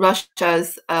on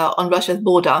Russia's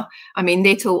border. I mean,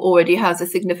 NATO already has a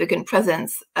significant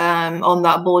presence on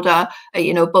that border.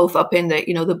 Both up in the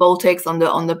the Baltics,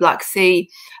 on the Black Sea.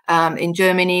 In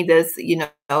Germany, there's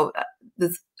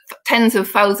there's tens of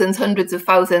thousands, hundreds of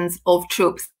thousands of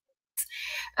troops.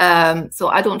 So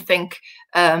I don't think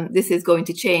this is going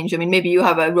to change. I mean, maybe you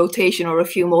have a rotation or a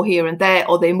few more here and there,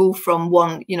 or they move from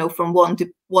one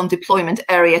deployment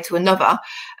area to another.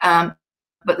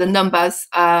 But the numbers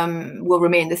will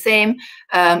remain the same,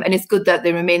 and it's good that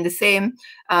they remain the same,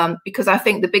 because I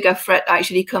think the bigger threat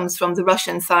actually comes from the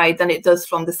Russian side than it does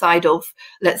from the side of,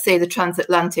 let's say, the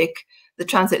transatlantic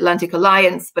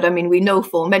alliance. But I mean, we know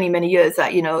for many, many years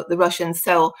that the Russians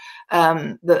sell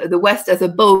the West as a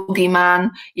bogeyman,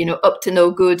 up to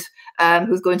no good,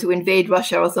 who's going to invade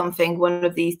Russia or something one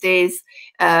of these days.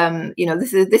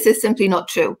 This is simply not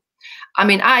true. I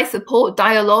mean, I support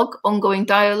dialogue, ongoing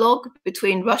dialogue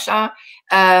between Russia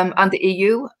and the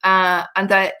EU, and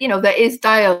that there is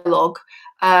dialogue,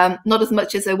 not as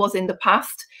much as there was in the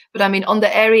past. But I mean, on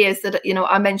the areas that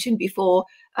I mentioned before,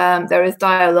 there is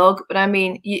dialogue. But I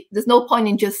mean, there's no point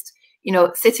in just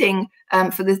sitting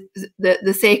for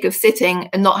the sake of sitting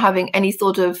and not having any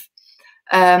sort of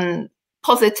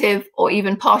positive or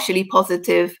even partially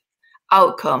positive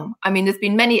outcome. I mean, there's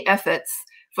been many efforts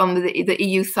from the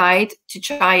EU side to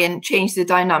try and change the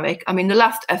dynamic. I mean, the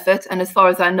last effort, and as far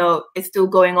as I know, it's still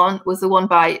going on, was the one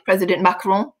by President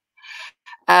Macron.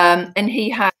 And he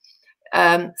had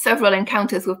several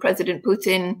encounters with President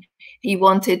Putin. He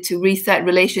wanted to reset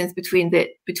relations between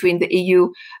the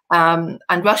EU and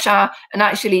Russia. And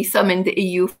actually, some in the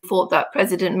EU thought that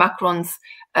President Macron's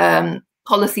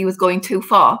policy was going too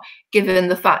far, given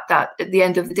the fact that at the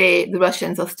end of the day, the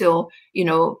Russians are still,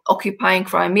 occupying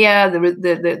Crimea.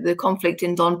 The conflict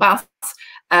in Donbass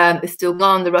is still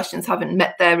gone. The Russians haven't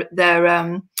met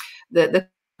the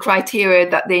criteria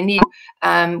that they need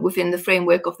within the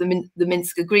framework of the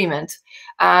Minsk agreement.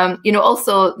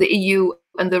 Also the EU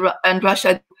and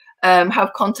Russia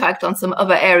have contact on some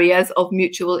other areas of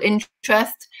mutual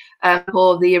interest,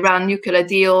 for the Iran nuclear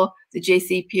deal, the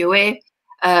JCPOA.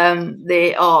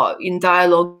 They are in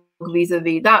dialogue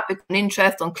vis-a-vis that, with an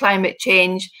interest on climate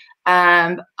change,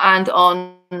 and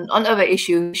on other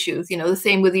issues. The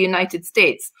same with the United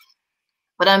States.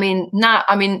 But I mean, now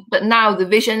the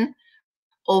vision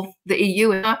of the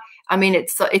EU, I mean,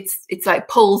 it's like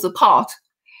poles apart.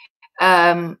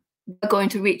 They're going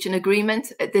to reach an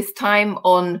agreement at this time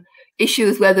on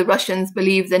issues where the Russians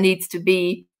believe there needs to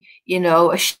be,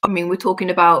 I mean, we're talking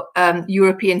about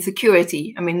European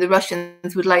security. I mean, the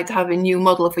Russians would like to have a new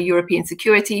model for European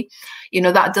security.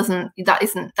 That doesn't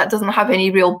have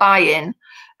any real buy-in.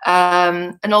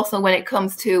 And also when it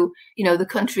comes to, the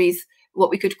countries, what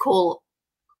we could call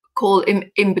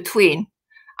in between.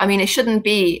 I mean, it shouldn't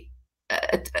be,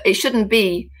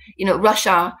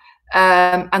 Russia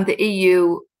and the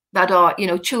EU that are,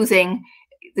 choosing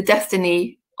the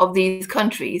destiny of these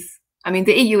countries. I mean,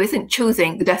 the EU isn't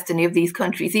choosing the destiny of these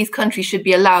countries. These countries should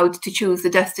be allowed to choose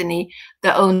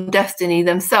their own destiny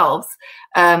themselves.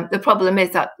 The problem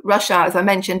is that Russia, as I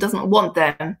mentioned, doesn't want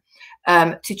them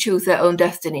to choose their own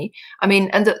destiny. I mean,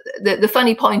 and the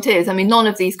funny point is, I mean, none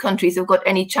of these countries have got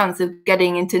any chance of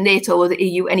getting into NATO or the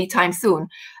EU anytime soon,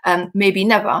 maybe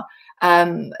never.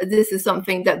 This is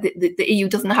something that the EU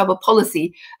doesn't have a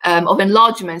policy of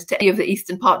enlargement to any of the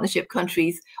Eastern Partnership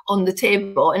countries on the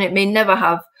table, and it may never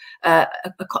have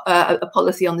a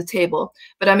policy on the table.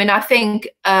 But I mean, I think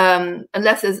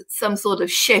unless there's some sort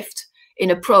of shift in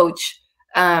approach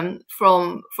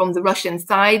from the Russian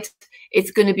side, it's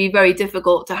going to be very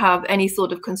difficult to have any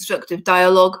sort of constructive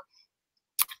dialogue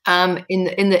in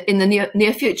the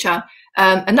near future.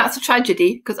 And that's a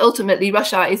tragedy, because ultimately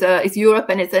Russia is Europe,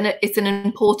 and it's an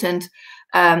important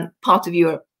part of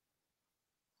Europe.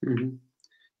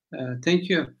 Mm-hmm. Thank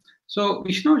you. So,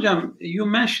 Vişne Hocam, you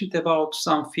mentioned about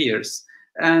some fears,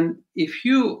 and if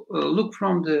you look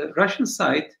from the Russian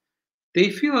side, they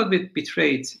feel a bit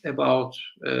betrayed about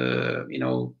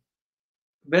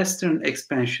Western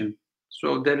expansion.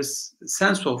 So there is a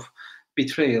sense of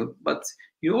betrayal. But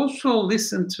you also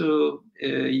listen to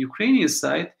Ukrainian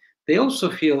side. They also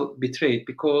feel betrayed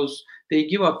because they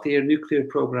give up their nuclear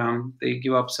program, they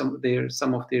give up some of their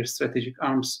strategic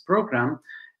arms program,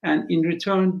 and in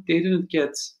return they didn't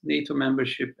get NATO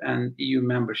membership and EU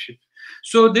membership.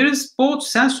 So there is both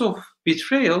sense of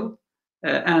betrayal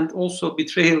and also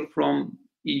betrayal from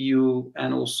EU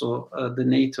and also the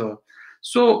NATO.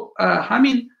 So I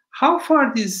mean, how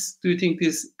far do you think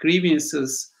these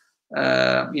grievances,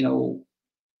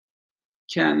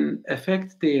 can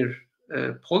affect their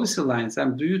policy lines?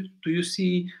 And do you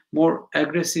see more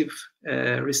aggressive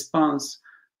response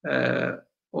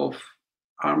of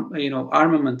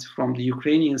armament from the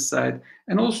Ukrainian side,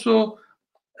 and also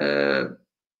to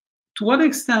what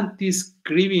extent these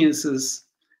grievances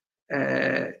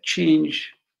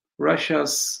change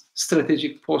Russia's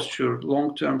strategic posture,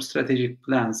 long-term strategic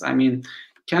plans? I mean,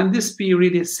 can this be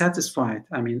really satisfied?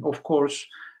 I mean, of course,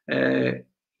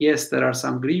 yes, there are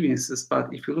some grievances,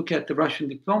 but if you look at the Russian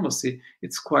diplomacy,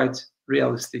 it's quite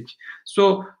realistic.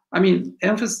 So, I mean,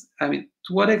 to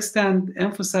what extent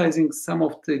emphasizing some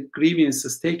of the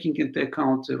grievances, taking into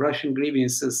account the Russian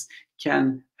grievances,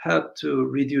 can help to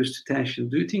reduce the tension?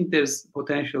 Do you think there's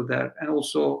potential there? And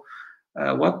also,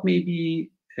 what may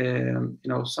be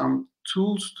some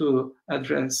tools to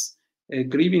address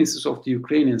grievances of the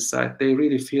Ukrainian side? They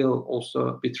really feel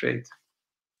also betrayed.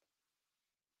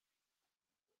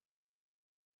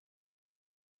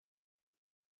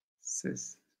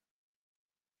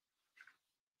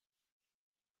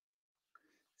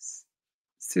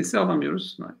 Sesi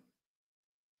alamıyoruz.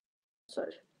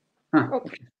 Sorry.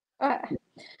 Okay.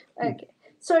 Okay.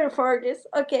 Sorry for this.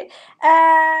 Okay.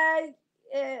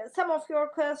 Some of your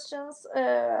questions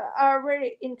are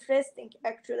very interesting,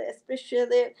 actually,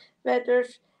 especially whether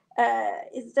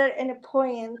is there any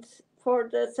point for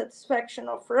the satisfaction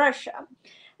of Russia.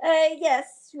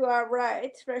 Yes, you are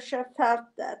right. Russia felt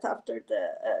that after the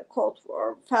Cold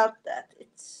War, felt that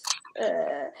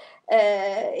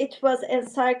it was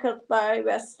encircled by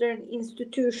Western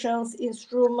institutions,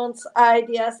 instruments,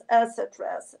 ideas,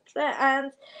 etc.,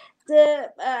 etc.,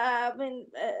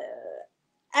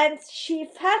 and she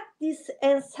felt this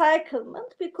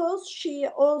encirclement because she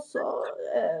also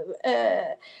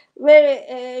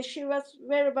she was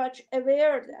very much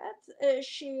aware that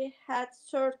she had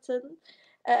certain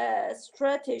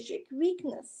strategic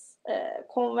weakness,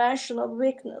 conventional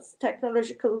weakness,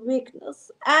 technological weakness,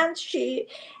 and she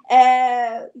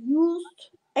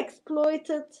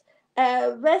exploited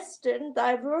Western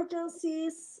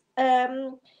divergences,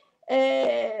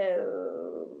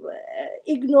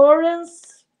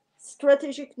 ignorance,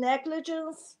 strategic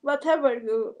negligence, whatever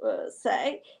you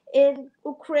say, in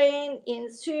Ukraine,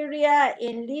 in Syria,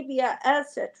 in Libya,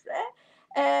 etc.,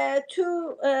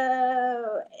 to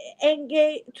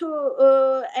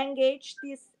engage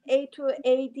this A to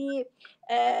AD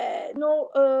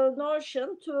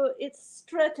notion to its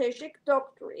strategic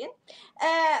doctrine.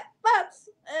 But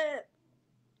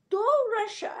though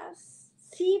Russia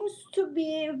seems to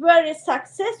be very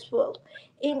successful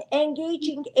in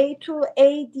engaging A to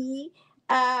AD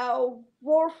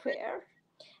warfare,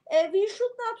 we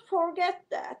should not forget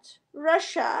that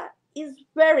Russia is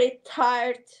very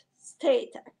tired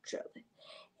state, actually.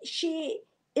 She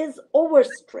is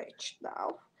overstretched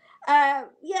now.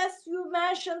 Yes, you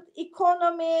mentioned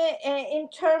economy in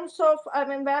terms of,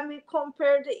 when we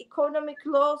compare the economic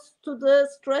loss to the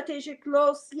strategic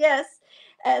loss, yes,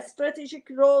 strategic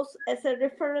growth as a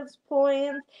reference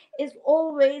point is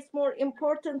always more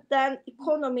important than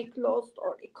economic loss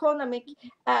or economic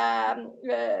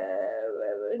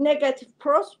negative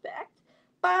prospect.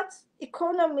 But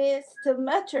economy still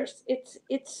matters. It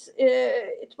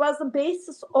was the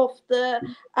basis of the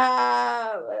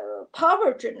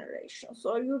power generation.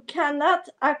 So you cannot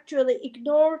actually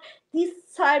ignore this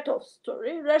side of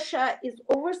story. Russia is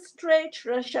overstretched.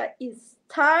 Russia is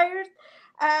tired.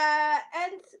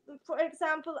 And for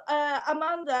example,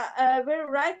 Amanda very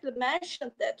rightly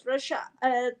mentioned that Russia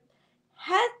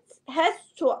has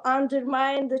to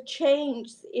undermine the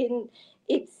change in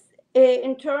its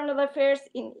internal affairs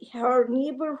in her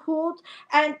neighborhood,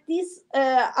 and this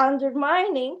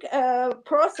undermining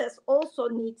process also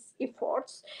needs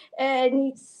efforts,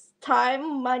 needs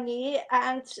time, money,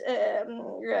 and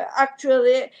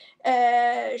actually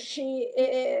she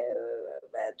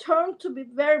turned to be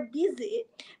very busy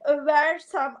where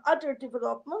some other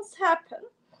developments happen.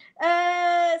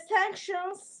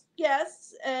 Sanctions,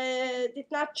 yes, did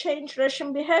not change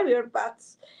Russian behavior, but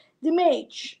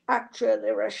damage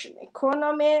actually Russian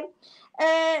economy.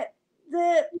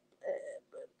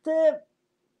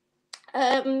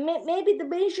 Maybe the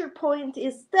major point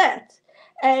is that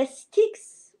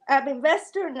sticks, I mean,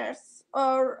 Westerners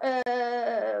or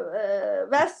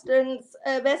Western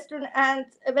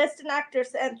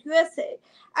actors and USA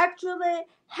actually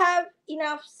have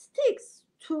enough sticks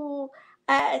to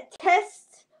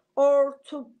test or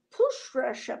to push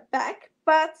Russia back,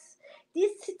 but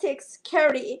these sticks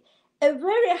carry a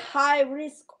very high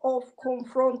risk of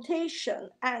confrontation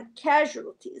and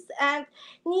casualties, and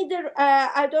neither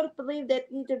I don't believe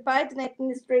that neither Biden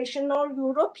administration nor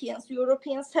Europeans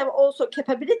have also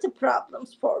capability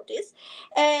problems for this.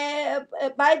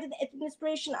 Biden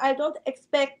administration, I don't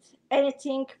expect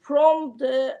anything from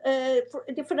the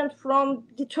different from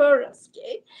deterrence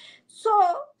game. So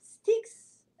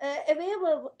sticks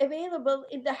available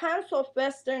in the hands of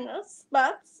Westerners,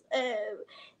 but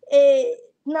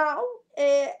now,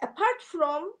 apart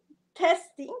from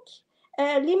testing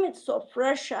limits of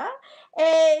Russia,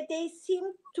 they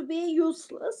seem to be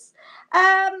useless.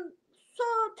 So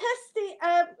testing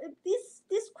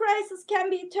this crisis can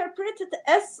be interpreted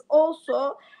as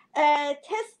also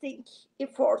testing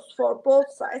efforts for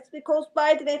both sides, because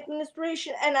Biden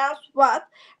administration announced what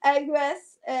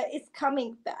U.S. is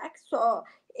coming back. So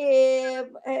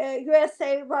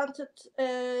USA wanted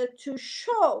to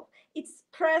show its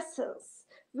presence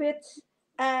with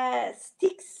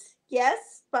sticks,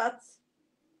 yes, but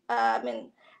I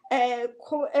mean,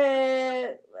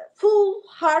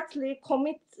 full-heartedly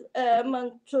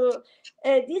commitment to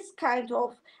this kind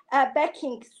of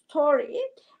backing story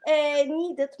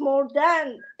needed more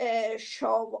than a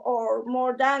show or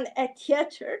more than a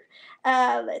theater,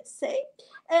 let's say.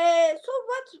 So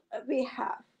what we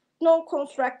have? No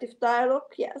constructive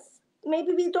dialogue, yes.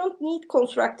 Maybe we don't need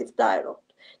constructive dialogue.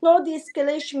 No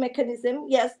de-escalation mechanism.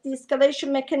 Yes,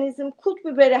 de-escalation mechanism could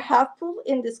be very helpful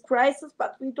in this crisis,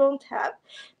 but we don't have.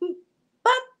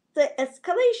 But the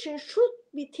escalation should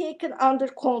be taken under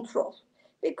control,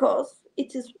 because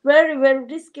it is very, very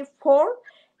risky for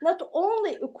not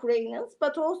only Ukrainians,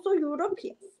 but also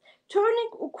Europeans. Turning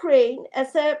Ukraine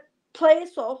as a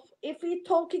place of, if we're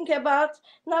talking about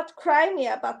not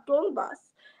Crimea, but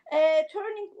Donbass,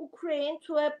 turning Ukraine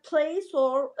to a place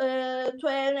or to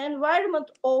an environment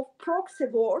of proxy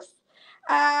wars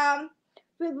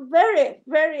will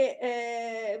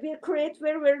will create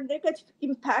very, very negative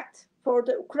impact for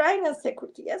the Ukrainian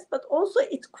security, yes, but also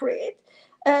it creates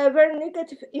a very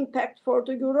negative impact for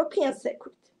the European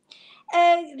security.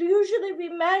 And usually we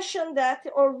mention that,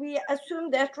 or we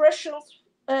assume that Russians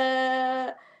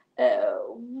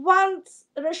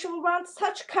want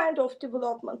such kind of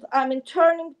development. I mean,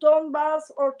 turning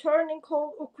Donbass or turning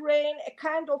whole Ukraine a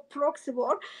kind of proxy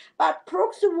war. But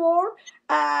proxy war,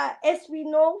 as we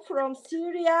know from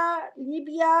Syria,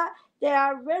 Libya, they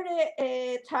are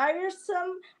very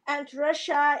tiresome, and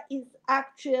Russia is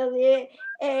actually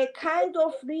kind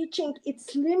of reaching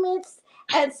its limits,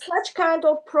 and such kind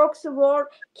of proxy war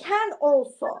can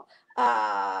also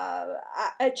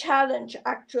a challenge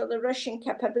actually Russian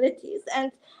capabilities.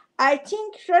 And I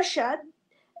think Russia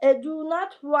do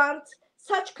not want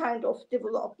such kind of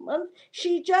development.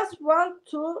 She just wants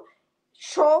to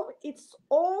show its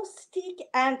own stick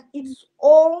and its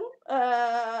own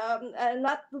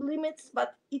not the limits,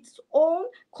 but its own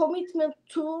commitment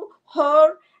to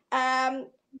her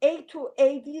A to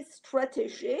AD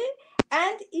strategy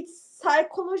and its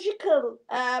psychological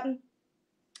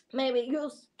maybe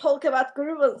you talk about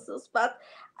grievances, but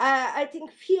I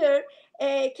think fear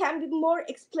can be more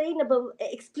explainable,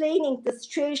 explaining the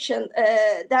situation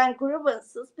than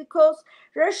grievances, because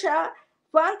Russia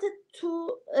wanted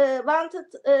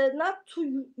not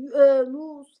to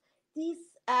lose this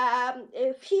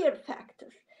fear factor,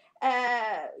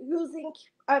 using,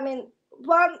 I mean,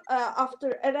 one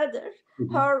after another,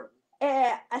 her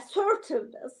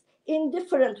assertiveness in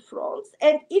different fronts,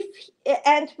 and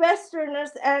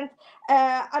Westerners and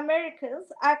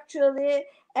Americans actually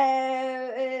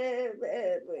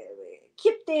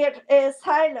keep their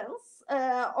silence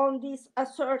on this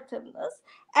assertiveness,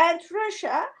 and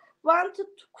Russia wanted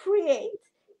to create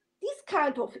this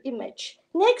kind of image.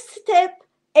 Next step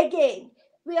again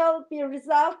will be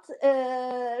resulting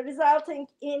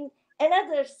in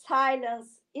another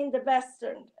silence in the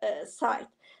Western side.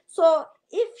 So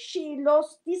if she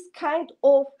lost this kind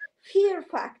of fear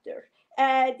factor,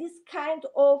 this kind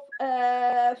of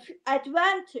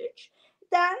advantage,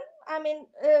 then, I mean,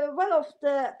 one of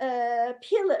the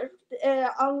pillars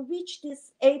on which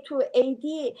this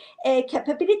A2AD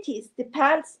capabilities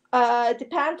depend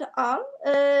on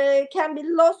can be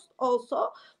lost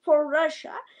also for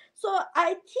Russia. So I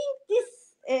think this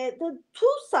the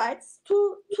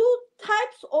two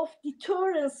types of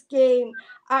deterrence game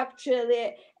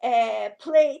actually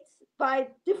played by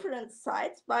different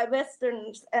sides, by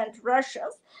Westerners and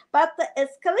Russians, but the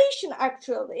escalation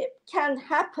actually can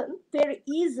happen very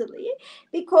easily,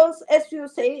 because, as you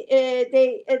say,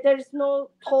 there is no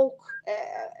talk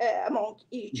among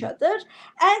each other,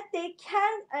 and they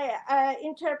can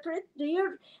interpret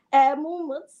their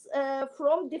movements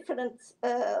from different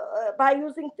by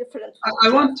using different.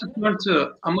 I want to turn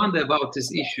to Amanda about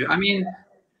this issue. I mean,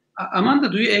 Amanda,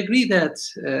 do you agree that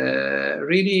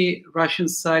really Russian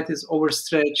side is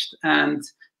overstretched, and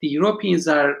the Europeans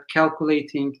are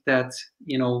calculating that,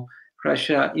 you know,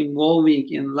 Russia involving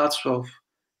in lots of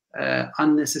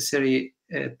unnecessary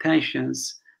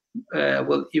tensions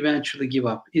will eventually give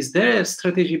up? Is there a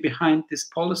strategy behind this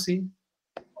policy,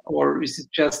 or is it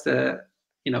just a,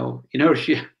 you know,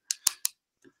 inertia?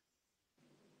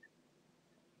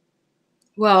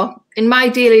 Well, in my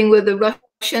dealing with the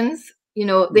Russians, you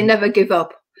know, they never give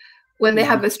up. When they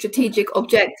have a strategic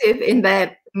objective in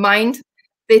their mind,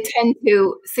 they tend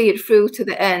to see it through to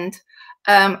the end.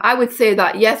 I would say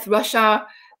that, yes, Russia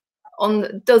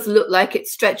does look like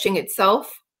it's stretching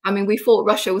itself. I mean, we thought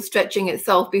Russia was stretching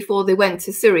itself before they went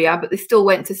to Syria, but they still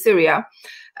went to Syria.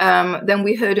 Then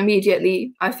we heard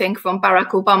immediately, I think, from Barack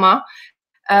Obama,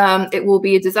 it will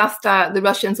be a disaster. The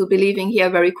Russians will be leaving here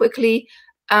very quickly.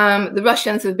 The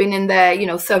Russians have been in there, you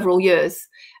know, several years,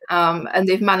 and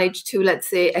they've managed to, let's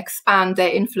say, expand their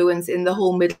influence in the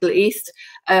whole Middle East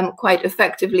quite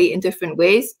effectively in different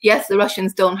ways. Yes, the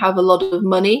Russians don't have a lot of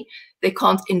money. They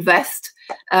can't invest.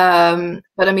 But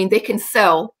I mean, they can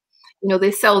sell, you know,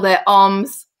 they sell their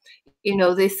arms, you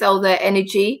know, they sell their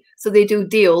energy. So they do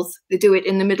deals. They do it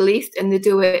in the Middle East and they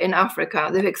do it in Africa.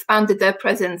 They've expanded their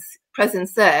presence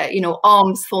there, you know,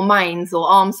 arms for mines or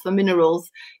arms for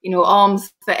minerals, you know,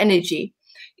 arms for energy.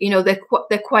 You know, they're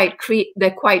quite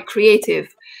creative.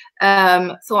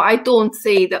 So I don't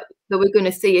say that we're going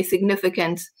to see a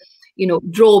significant, you know,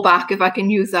 drawback, if I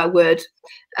can use that word,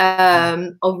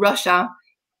 of Russia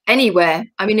anywhere.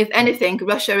 I mean, if anything,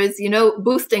 Russia is, you know,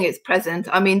 boosting its presence.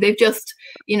 I mean, they've just,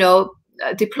 you know,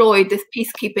 deployed this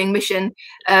peacekeeping mission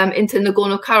into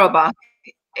Nagorno-Karabakh,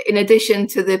 in addition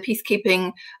to the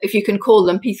peacekeeping, if you can call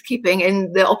them peacekeeping,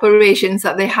 in the operations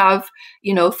that they have,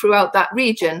 you know, throughout that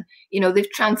region. You know, they've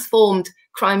transformed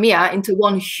Crimea into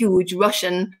one huge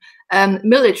Russian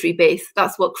military base.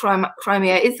 That's what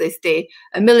Crimea is this day,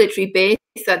 a military base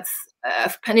that's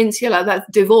a peninsula that's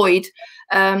devoid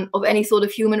of any sort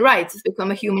of human rights. It's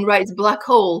become a human rights black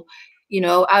hole. You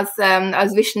know, as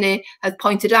Vişne has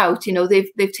pointed out, you know,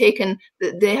 they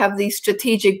have these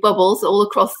strategic bubbles all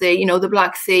across the, you know, the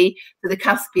Black Sea to the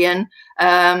Caspian.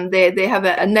 They have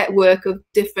a network of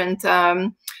different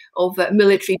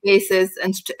military bases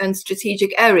and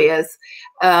strategic areas.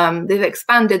 They've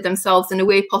expanded themselves in a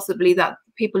way possibly that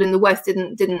people in the West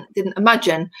didn't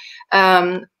imagine.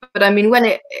 But I mean,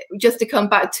 just to come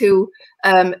back to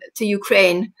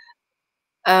Ukraine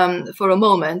for a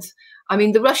moment. I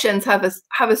mean, the Russians have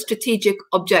a strategic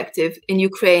objective in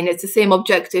Ukraine. It's the same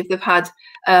objective they've had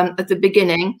at the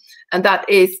beginning, and that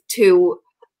is to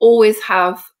always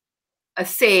have a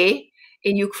say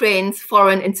in Ukraine's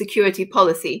foreign and security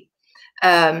policy,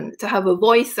 to have a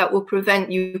voice that will prevent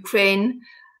Ukraine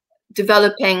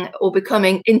developing or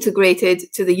becoming integrated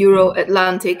to the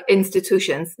Euro-Atlantic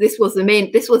institutions. This was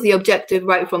the objective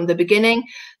right from the beginning.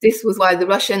 This was why the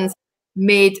Russians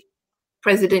made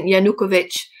President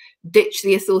Yanukovych ditch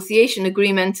the association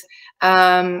agreement,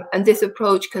 and this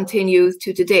approach continues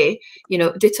to today. You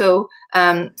know, ditto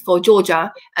for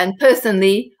Georgia. And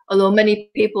personally, although many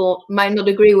people might not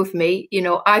agree with me, you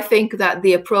know, I think that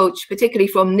the approach, particularly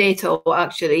from NATO,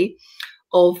 actually,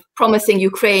 of promising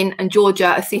Ukraine and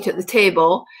Georgia a seat at the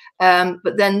table,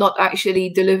 but then not actually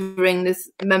delivering this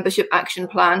membership action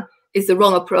plan, is the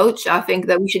wrong approach. I think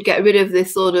that we should get rid of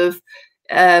this sort of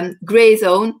grey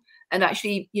zone and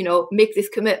actually, you know, make this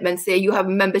commitment, say you have a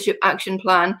membership action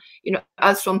plan, you know,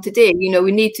 as from today. You know,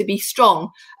 we need to be strong,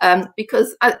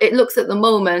 because it looks at the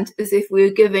moment as if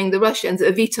we're giving the Russians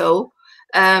a veto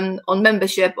on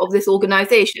membership of this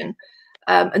organization.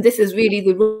 And this is really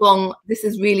the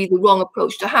wrong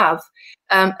approach to have.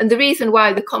 And the reason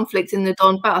why the conflict in the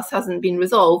Donbass hasn't been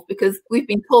resolved, because we've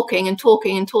been talking and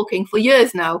talking and talking for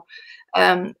years now,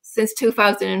 since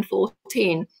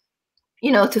 2014,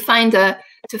 you know, to find a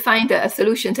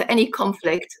solution to any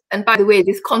conflict. And by the way,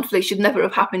 this conflict should never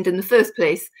have happened in the first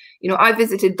place. You know, I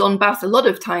visited Donbass a lot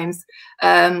of times.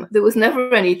 There was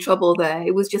never any trouble there.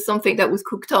 It was just something that was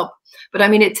cooked up. But I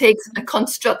mean, it takes a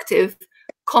constructive,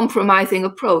 compromising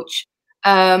approach.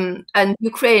 And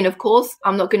Ukraine, of course,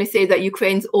 I'm not going to say that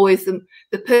Ukraine's always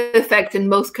the perfect and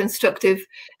most constructive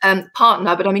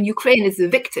partner, but I mean, Ukraine is the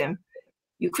victim.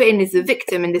 Ukraine is the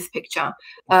victim in this picture.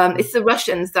 It's the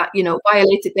Russians that, you know,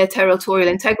 violated their territorial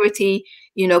integrity,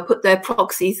 you know, put their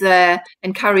proxies there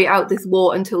and carry out this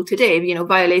war until today, you know,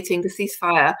 violating the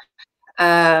ceasefire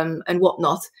and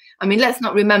whatnot. I mean, let's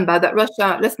not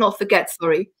forget,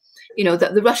 you know,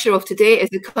 that the Russia of today is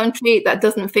a country that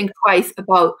doesn't think twice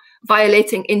about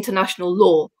violating international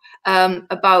law,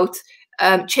 about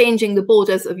changing the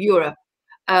borders of Europe,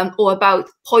 or about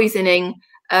poisoning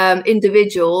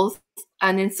individuals,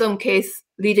 and in some case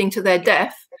leading to their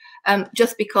death,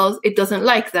 just because it doesn't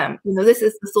like them. You know, this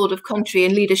is the sort of country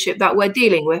and leadership that we're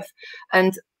dealing with.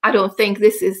 And I don't think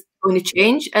this is going to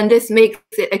change. And this makes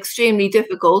it extremely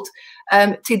difficult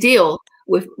to deal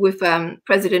with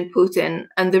President Putin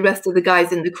and the rest of the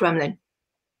guys in the Kremlin.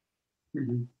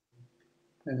 Mm-hmm.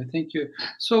 Thank you.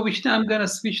 So, Vişne, I'm going to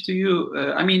switch to you.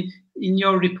 I mean, in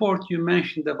your report, you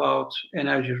mentioned about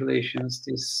energy relations,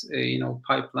 this, you know,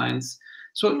 pipelines.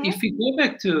 So if we go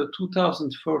back to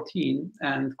 2014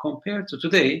 and compare to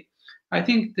today, I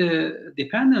think the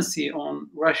dependency on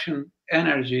Russian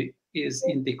energy is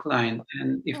in decline.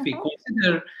 And if we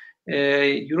consider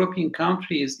European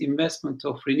countries' investment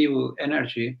of renewable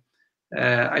energy,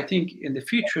 I think in the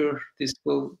future, this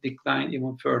will decline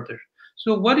even further.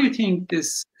 So what do you think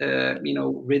this, you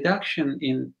know, reduction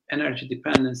in energy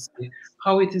dependency,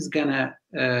 how it is gonna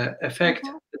affect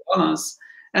the balance,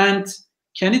 and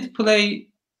can it play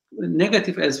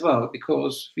negative as well?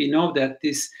 Because we know that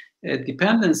this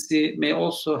dependency may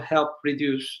also help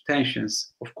reduce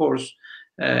tensions. Of course,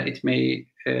 it may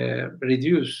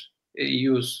reduce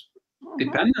EU's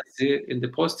dependency in the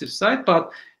positive side,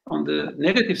 but on the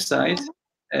negative side,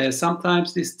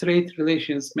 sometimes these trade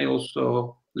relations may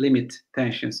also limit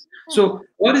tensions. So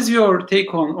what is your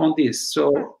take on this?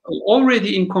 So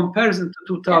already in comparison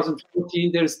to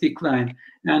 2014, there's decline.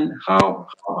 And how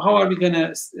are we going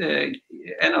to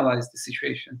analyze the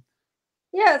situation?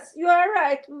 Yes, you are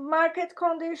right. Market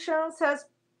conditions have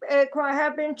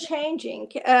been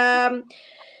changing.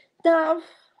 Now,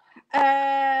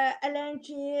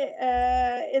 LNG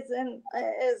is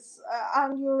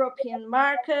on European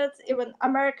market. Even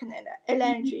American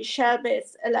LNG,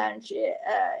 shell-based LNG,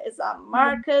 is on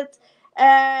market.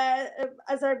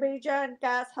 Azerbaijan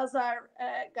gas, Hazar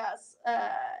gas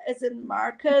is in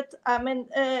market. I mean,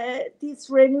 these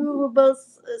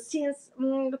renewables since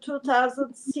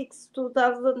 2006,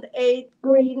 2008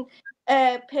 green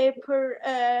paper,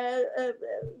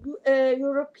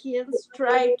 Europeans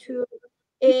try to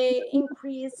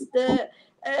increase the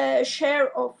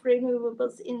share of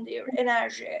renewables in their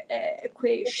energy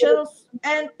equations,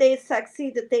 and they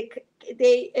succeeded.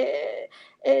 They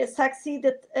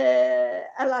succeeded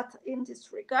a lot in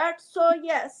this regard. So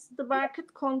yes, the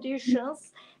market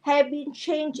conditions have been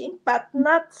changing, but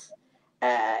not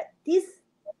this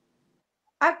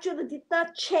actually did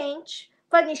not change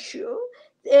one issue.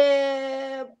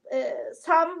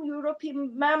 Some European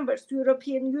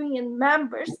Union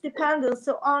members,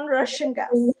 dependency on Russian gas.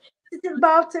 Still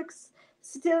Baltics,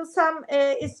 still some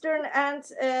Eastern and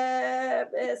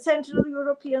Central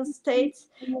European states.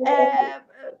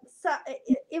 So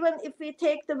even if we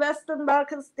take the Western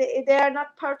Balkans, they are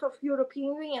not part of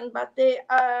European Union, but they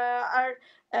are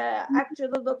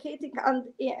actually located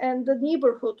in the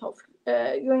neighborhood of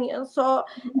Union. So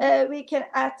we can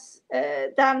add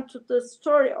them to the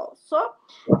story also.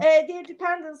 Their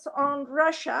dependence on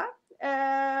Russia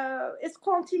is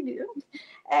continuing.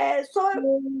 So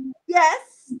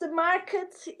yes, the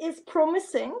market is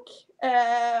promising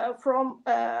from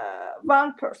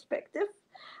one perspective,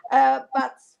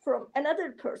 but from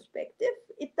another perspective,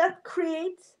 it does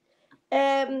create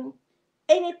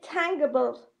any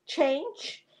tangible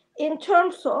change in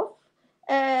terms of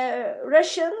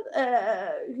Russian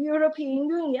European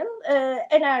Union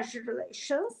energy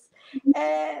relations.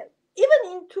 Even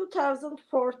in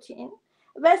 2014,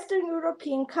 Western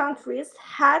European countries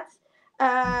had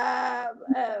a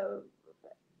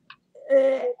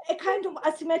kind of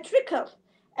asymmetrical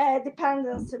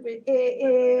dependency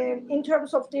in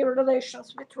terms of their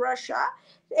relations with Russia.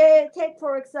 Take,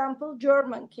 for example,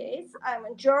 German case. I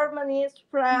mean, Germany,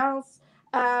 France,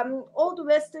 all the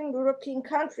Western European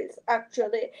countries,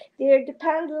 actually, their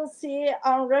dependency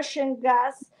on Russian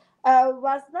gas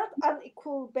was not on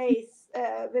equal base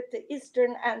with the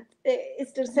Eastern and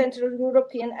Eastern Central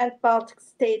European and Baltic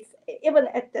states, even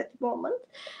at that moment.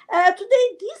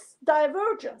 Today, this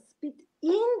divergence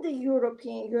in the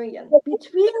European Union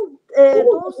between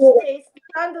those states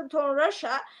dependent on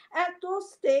Russia and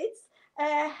those states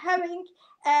having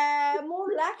more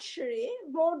luxury,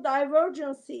 more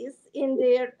divergences in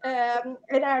their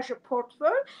energy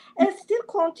portfolio is still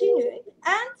continuing.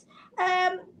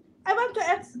 And I want to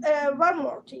add one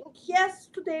more thing. Yes,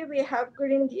 today we have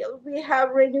Green Deal, we have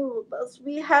renewables,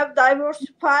 we have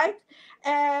diversified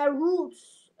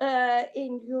routes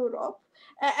in Europe.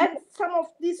 And some of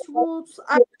these routes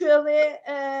actually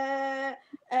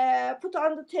put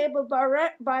on the table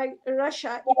by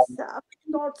Russia itself,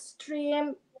 Nord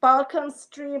Stream, Balkan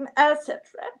Stream, etc.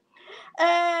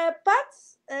 But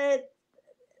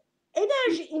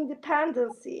energy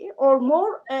independency, or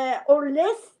more or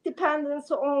less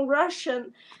dependency on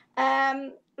Russian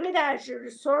energy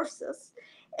resources,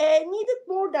 needed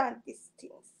more than these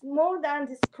things, more than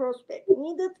this prospect,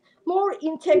 needed more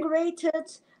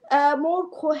integrated, more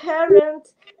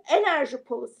coherent energy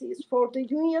policies for the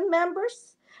union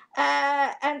members.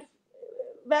 And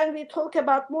when we talk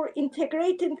about more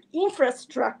integrated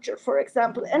infrastructure, for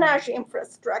example, energy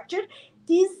infrastructure,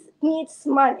 this needs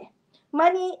money,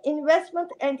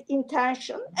 investment, and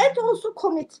intention, and also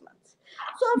commitment.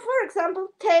 So, for example,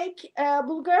 take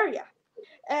Bulgaria.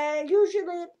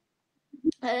 Usually,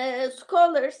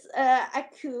 scholars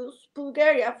accuse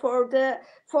Bulgaria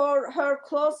for her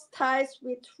close ties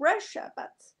with Russia,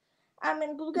 but I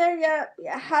mean, Bulgaria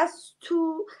has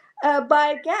to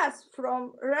buy gas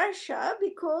from Russia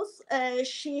because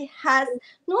she has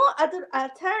no other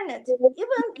alternative.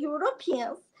 Even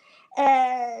Europeans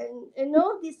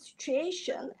know this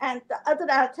situation, and the other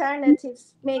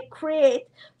alternatives may create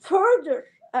further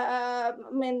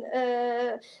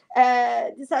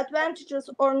disadvantages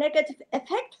or negative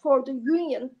effect for the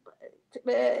union,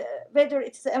 whether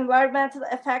it's environmental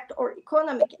effect or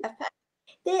economic effect.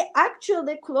 They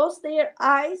actually close their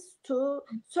eyes to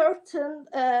certain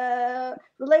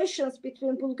relations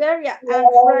between Bulgaria and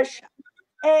Russia.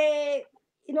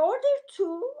 In order to,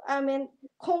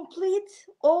 complete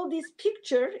all this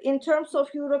picture in terms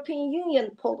of European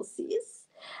Union policies,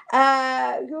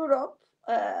 Europe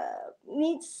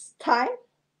needs time,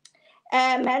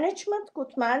 management,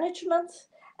 good management,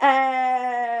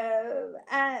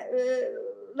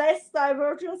 less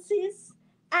divergences,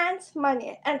 and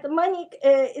money. And the money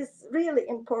is really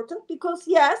important because,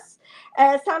 yes,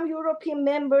 some European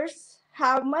members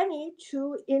have money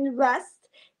to invest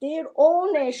their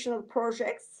own national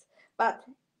projects, but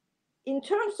in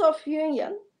terms of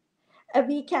union,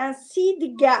 we can see the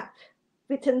gap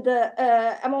within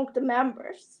among the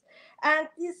members, and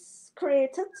this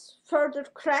created further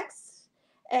cracks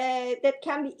that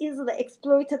can be easily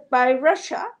exploited by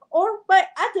Russia or by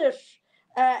other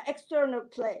external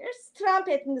players. Trump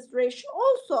administration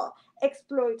also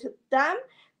exploited them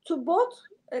to both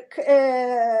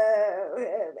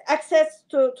access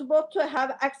to both to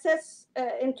have access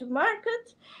into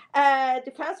market,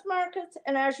 defense market,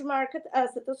 energy market,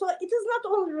 etc. So it is not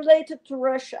only related to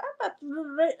Russia, but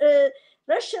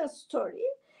Russian story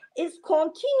is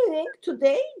continuing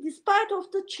today despite of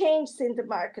the changes in the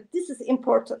market. This is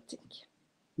important thing.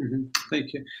 Mm-hmm.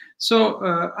 Thank you. So,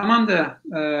 Amanda,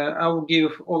 I will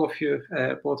give all of you,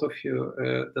 both of you,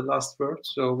 the last word.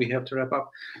 So we have to wrap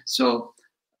up. So,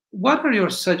 what are your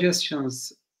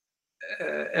suggestions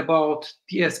about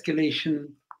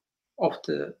de-escalation of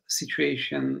the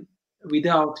situation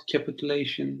without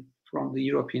capitulation from the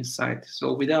European side?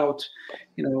 So, without,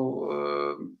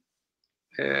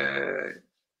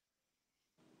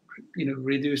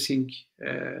 reducing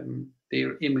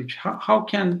their image. How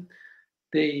can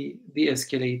they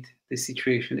de-escalate the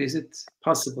situation? Is it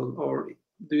possible, or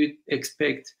do you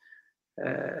expect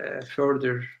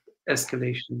further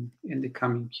escalation in the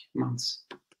coming months?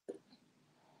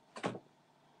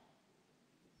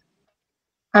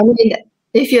 I mean,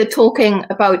 if you're talking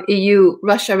about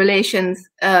EU-Russia relations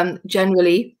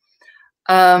generally,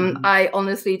 I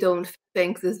honestly don't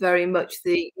think there's very much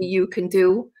the EU can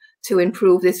do to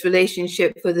improve this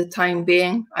relationship for the time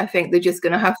being. I think they're just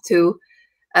going to have to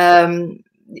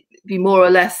be more or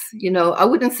less, you know, I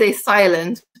wouldn't say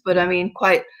silent, but I mean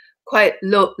quite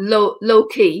low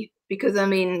key, because I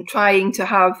mean trying to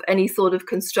have any sort of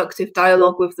constructive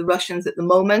dialogue with the Russians at the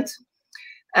moment,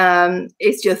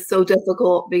 it's just so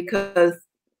difficult because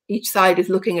each side is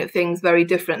looking at things very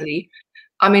differently.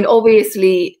 I mean,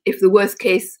 obviously, if the worst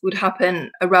case would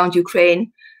happen around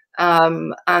Ukraine,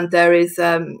 and there is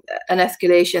an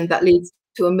escalation that leads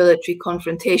to a military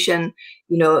confrontation,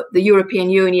 you know, the European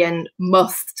Union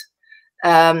must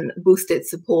boost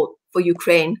its support for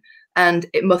Ukraine, and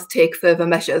it must take further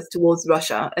measures towards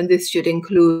Russia. And this should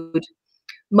include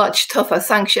much tougher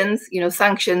sanctions, you know,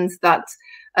 sanctions that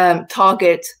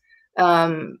target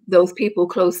those people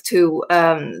close to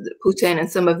Putin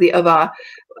and some of the other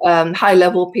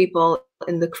high-level people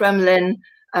in the Kremlin,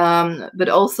 but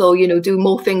also, you know, do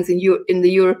more things in the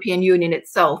European Union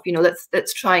itself. You know,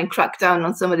 let's try and crack down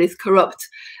on some of these corrupt,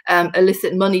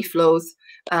 illicit money flows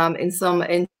in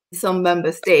some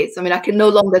member states. I mean, I can no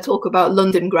longer talk about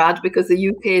Londongrad because the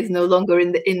UK is no longer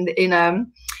in the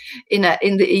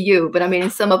EU. But I mean, in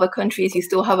some other countries, you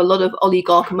still have a lot of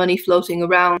oligarch money floating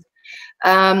around.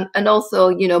 And also,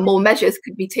 you know, more measures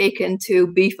could be taken to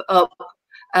beef up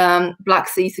Black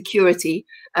Sea security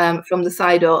from the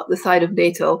side of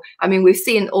NATO. I mean, we've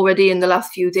seen already in the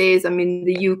last few days, I mean,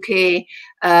 the UK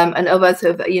and others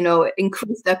have, you know,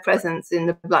 increased their presence in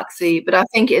the Black Sea. But I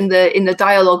think in the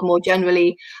dialogue more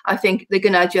generally, I think they're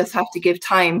gonna just have to give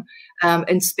time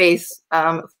and space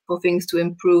for things to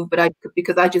improve. But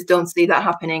because I just don't see that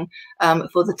happening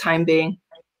for the time being.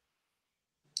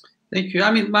 Thank you.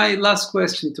 I mean, my last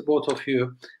question to both of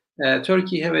you.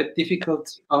 Turkey have a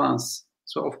difficult balance.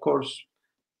 So, of course,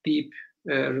 deep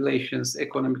relations,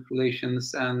 economic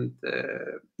relations, and,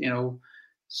 you know,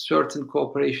 certain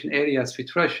cooperation areas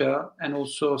with Russia, and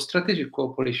also strategic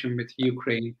cooperation with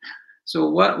Ukraine. So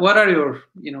what are your,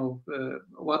 you know,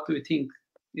 what do you think,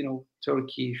 you know,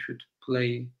 Turkey should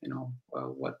play? You know,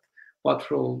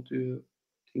 what role do you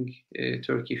think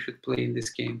Turkey should play in this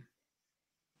game?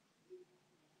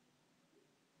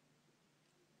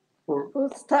 Who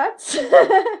starts?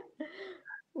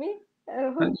 Me?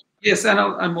 Yes, and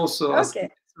I'm also asking.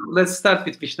 Okay. So let's start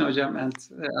with Vişne Hocam, and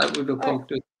we will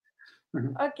conclude.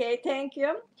 Okay, thank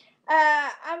you.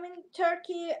 I mean,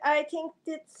 Turkey, I think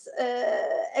did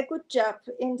a good job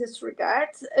in this regard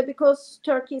because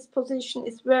Turkey's position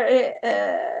is very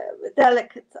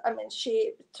delicate. I mean,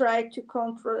 she tried to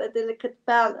control a delicate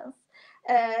balance.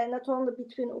 Not only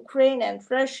between Ukraine and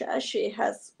Russia, she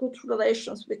has good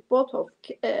relations with both of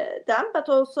them, but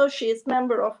also she is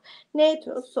member of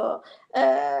NATO. So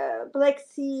Black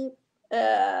Sea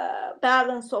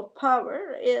balance of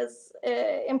power is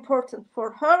important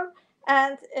for her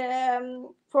and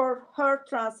for her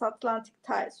transatlantic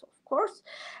ties, of course.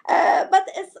 But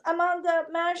as Amanda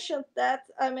mentioned that,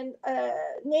 I mean,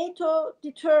 NATO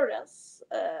deterrence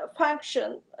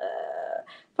functions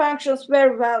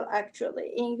very well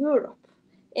actually in Europe.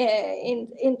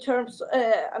 In terms,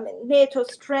 I mean, NATO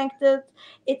strengthened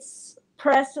its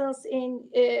presence in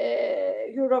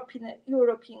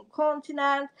European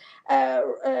continent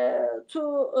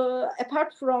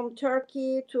apart from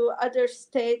Turkey, to other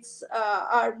states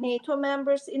are NATO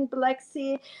members in Black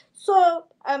Sea. So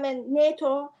I mean,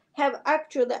 NATO have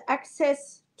actually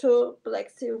access to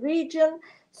Black Sea region.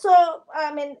 So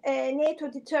I mean, NATO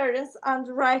deterrence on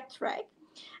the right track.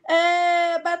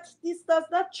 But this does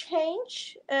not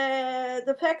change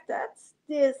the fact that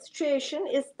the situation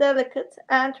is delicate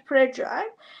and fragile,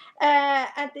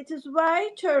 and it is why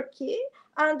Turkey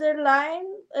underline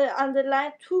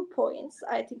 2 points,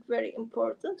 I think, very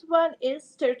important. One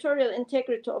is territorial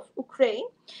integrity of Ukraine,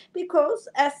 because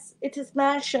as it is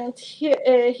mentioned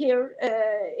here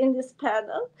in this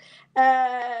panel,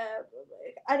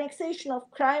 annexation of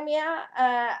Crimea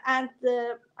and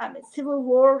the civil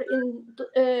war in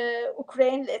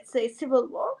Ukraine, let's say civil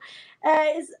war,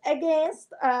 is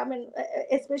against,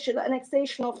 especially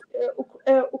annexation of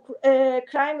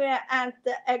Crimea and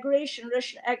the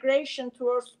Russian aggression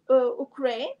towards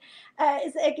Ukraine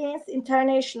is against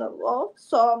international law.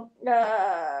 So,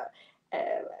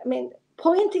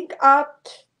 pointing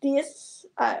out this,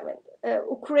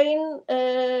 Ukraine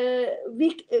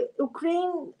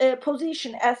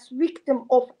position as victim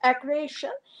of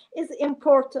aggression is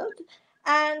important.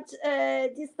 and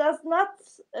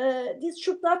this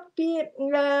should not be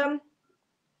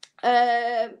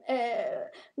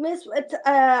mixed with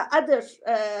other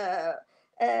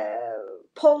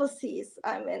policies.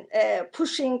 I mean,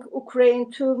 pushing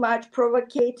Ukraine too much,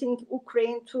 provocating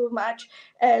Ukraine too much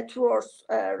towards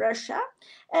Russia.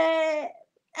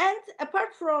 And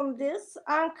apart from this,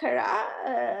 Ankara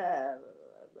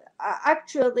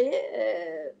actually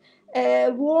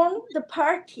warned the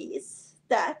parties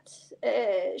that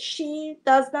she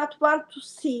does not want to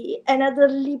see another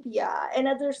Libya,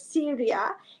 another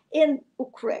Syria in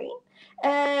Ukraine.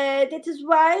 That is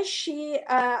why she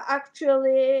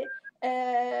actually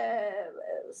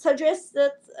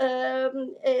suggested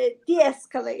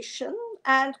de-escalation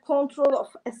and control of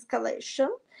escalation,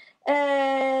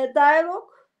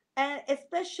 dialogue, and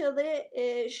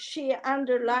especially she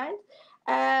underlined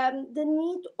the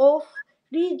need of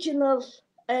regional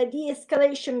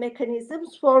de-escalation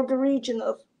mechanisms for the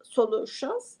regional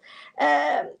solutions.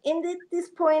 This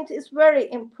point is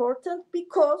very important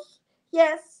because,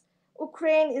 yes,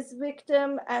 Ukraine is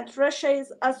victim and Russia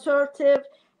is assertive,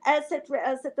 etc.,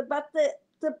 etc. But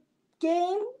the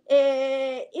game,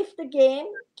 if the game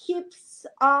keeps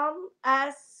on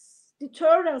as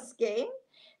deterrence game,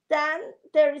 then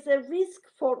there is a risk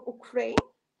for Ukraine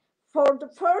for the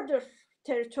further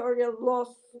territorial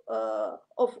loss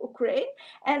of Ukraine,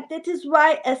 and that is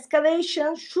why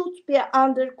escalation should be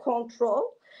under control.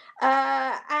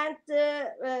 And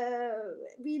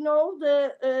we know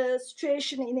the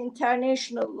situation in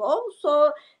international law,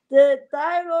 so the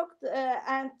dialogue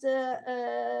and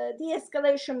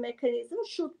de-escalation mechanism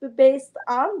should be based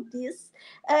on this.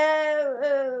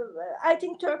 I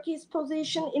think Turkey's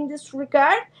position in this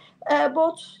regard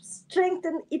both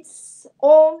strengthen its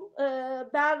own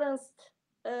balanced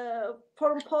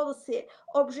foreign policy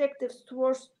objectives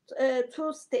towards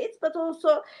two states, but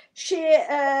also she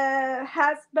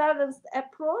has balanced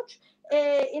approach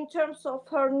in terms of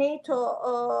her NATO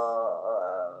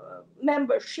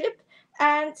membership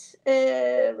and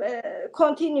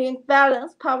continuing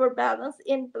power balance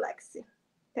in Black Sea.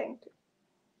 Thank you.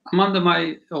 Amanda,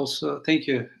 thank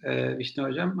you, Vişne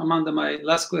Hocam. Amanda, my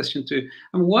last question to you.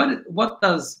 What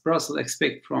does Brussels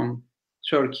expect from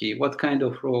Turkey? What kind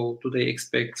of role do they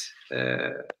expect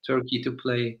Turkey to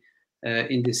play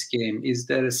in this game? Is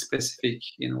there a specific,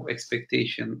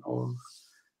 expectation, or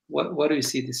what do you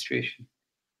see the situation?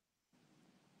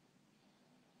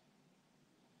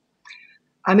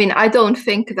 I mean, I don't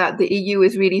think that the EU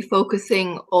is really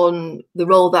focusing on the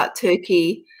role that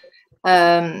Turkey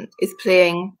is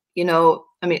playing,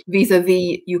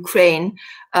 vis-a-vis Ukraine.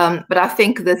 But I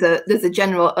think there's a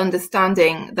general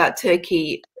understanding that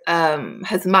Turkey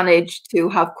has managed to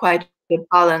have quite a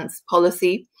balanced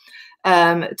policy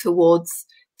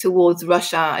towards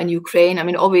Russia and Ukraine. I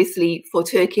mean, obviously for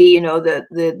Turkey,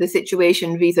 the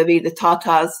situation vis-a-vis the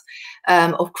Tatars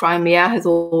of Crimea has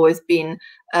always been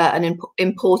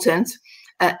important,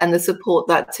 and the support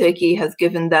that Turkey has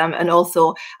given them. And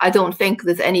also, I don't think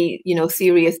there's any,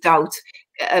 serious doubt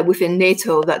within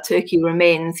NATO that Turkey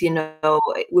remains,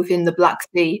 within the Black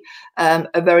Sea,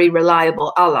 a very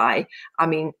reliable ally. I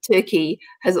mean, Turkey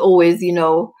has always,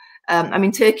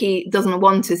 Turkey doesn't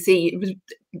want to see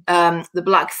the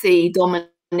Black Sea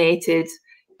dominated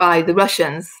by the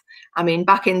Russians. I mean,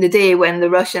 back in the day when the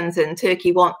Russians and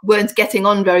Turkey weren't getting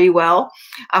on very well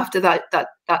after that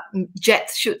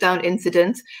jet shoot-down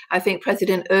incident, I think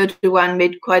President Erdogan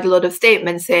made quite a lot of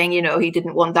statements saying, he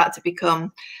didn't want that to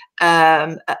become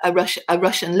a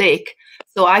Russian lake.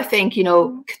 So I think,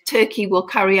 Turkey will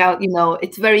carry out,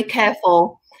 it's very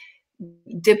careful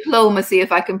diplomacy,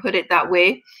 if I can put it that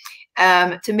way,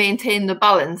 to maintain the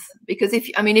balance. Because if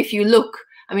you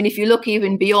look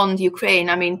even beyond Ukraine,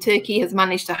 Turkey has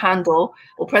managed to handle,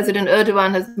 or President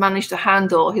Erdogan has managed to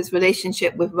handle his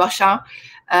relationship with Russia,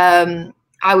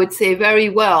 I would say very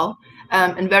well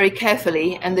and very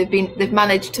carefully. And they've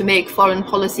managed to make foreign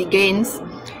policy gains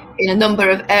in a number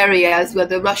of areas where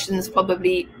the Russians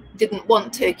probably didn't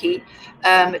want Turkey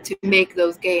to make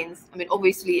those gains. I mean,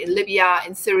 obviously in Libya,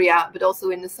 in Syria, but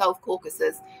also in the South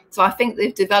Caucasus. So I think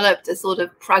they've developed a sort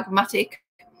of pragmatic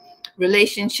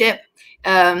relationship.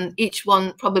 Each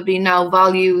one probably now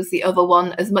values the other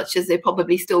one as much as they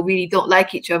probably still really don't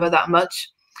like each other that much.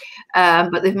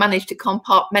 But they've managed to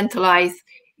compartmentalize,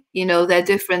 their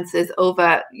differences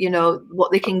over,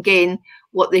 what they can gain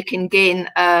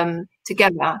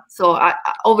together. So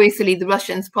obviously the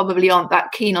Russians probably aren't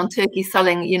that keen on Turkey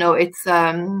selling,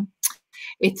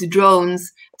 its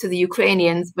drones to the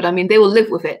Ukrainians, but I mean, they will live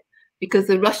with it because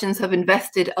the Russians have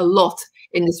invested a lot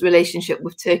in this relationship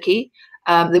with Turkey.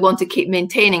 They want to keep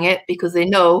maintaining it because they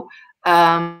know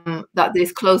that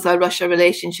this closer Russia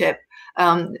relationship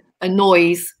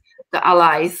annoys the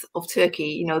allies of Turkey,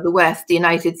 you know, the West, the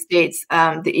United States,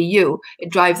 the EU. It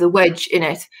drives a wedge in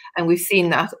it, and we've seen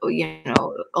that, you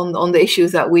know, on the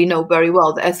issues that we know very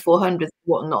well, the S-400s and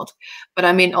whatnot. But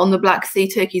I mean, on the Black Sea,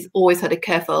 Turkey's always had a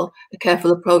careful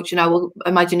approach, and I will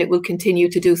imagine it will continue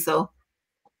to do so.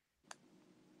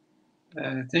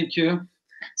 Thank you.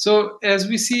 So as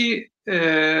we see,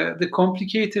 the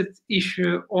complicated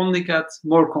issue only got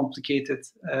more complicated,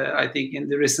 I think, in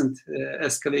the recent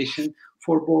escalation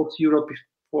for both Europe,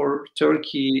 for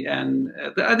Turkey, and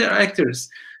the other actors.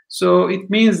 So it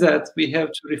means that we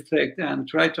have to reflect and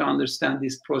try to understand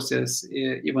this process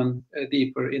even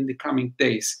deeper in the coming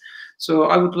days. So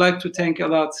I would like to thank a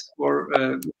lot for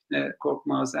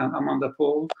Korkmaz and Amanda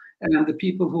Paul, and the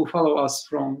people who follow us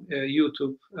from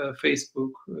YouTube,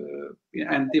 Facebook,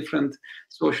 and different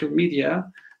social media.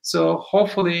 So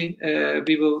hopefully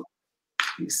we will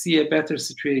see a better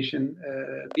situation,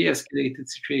 de-escalated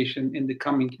situation in the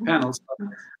coming panels. But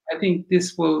I think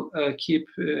this will keep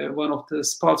one of the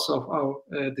spots of our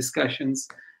discussions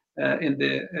in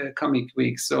the coming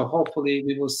weeks. So hopefully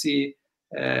we will see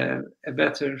a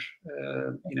better,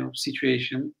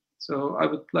 situation. So I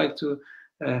would like to,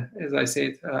 as I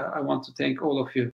said, I want to thank all of you.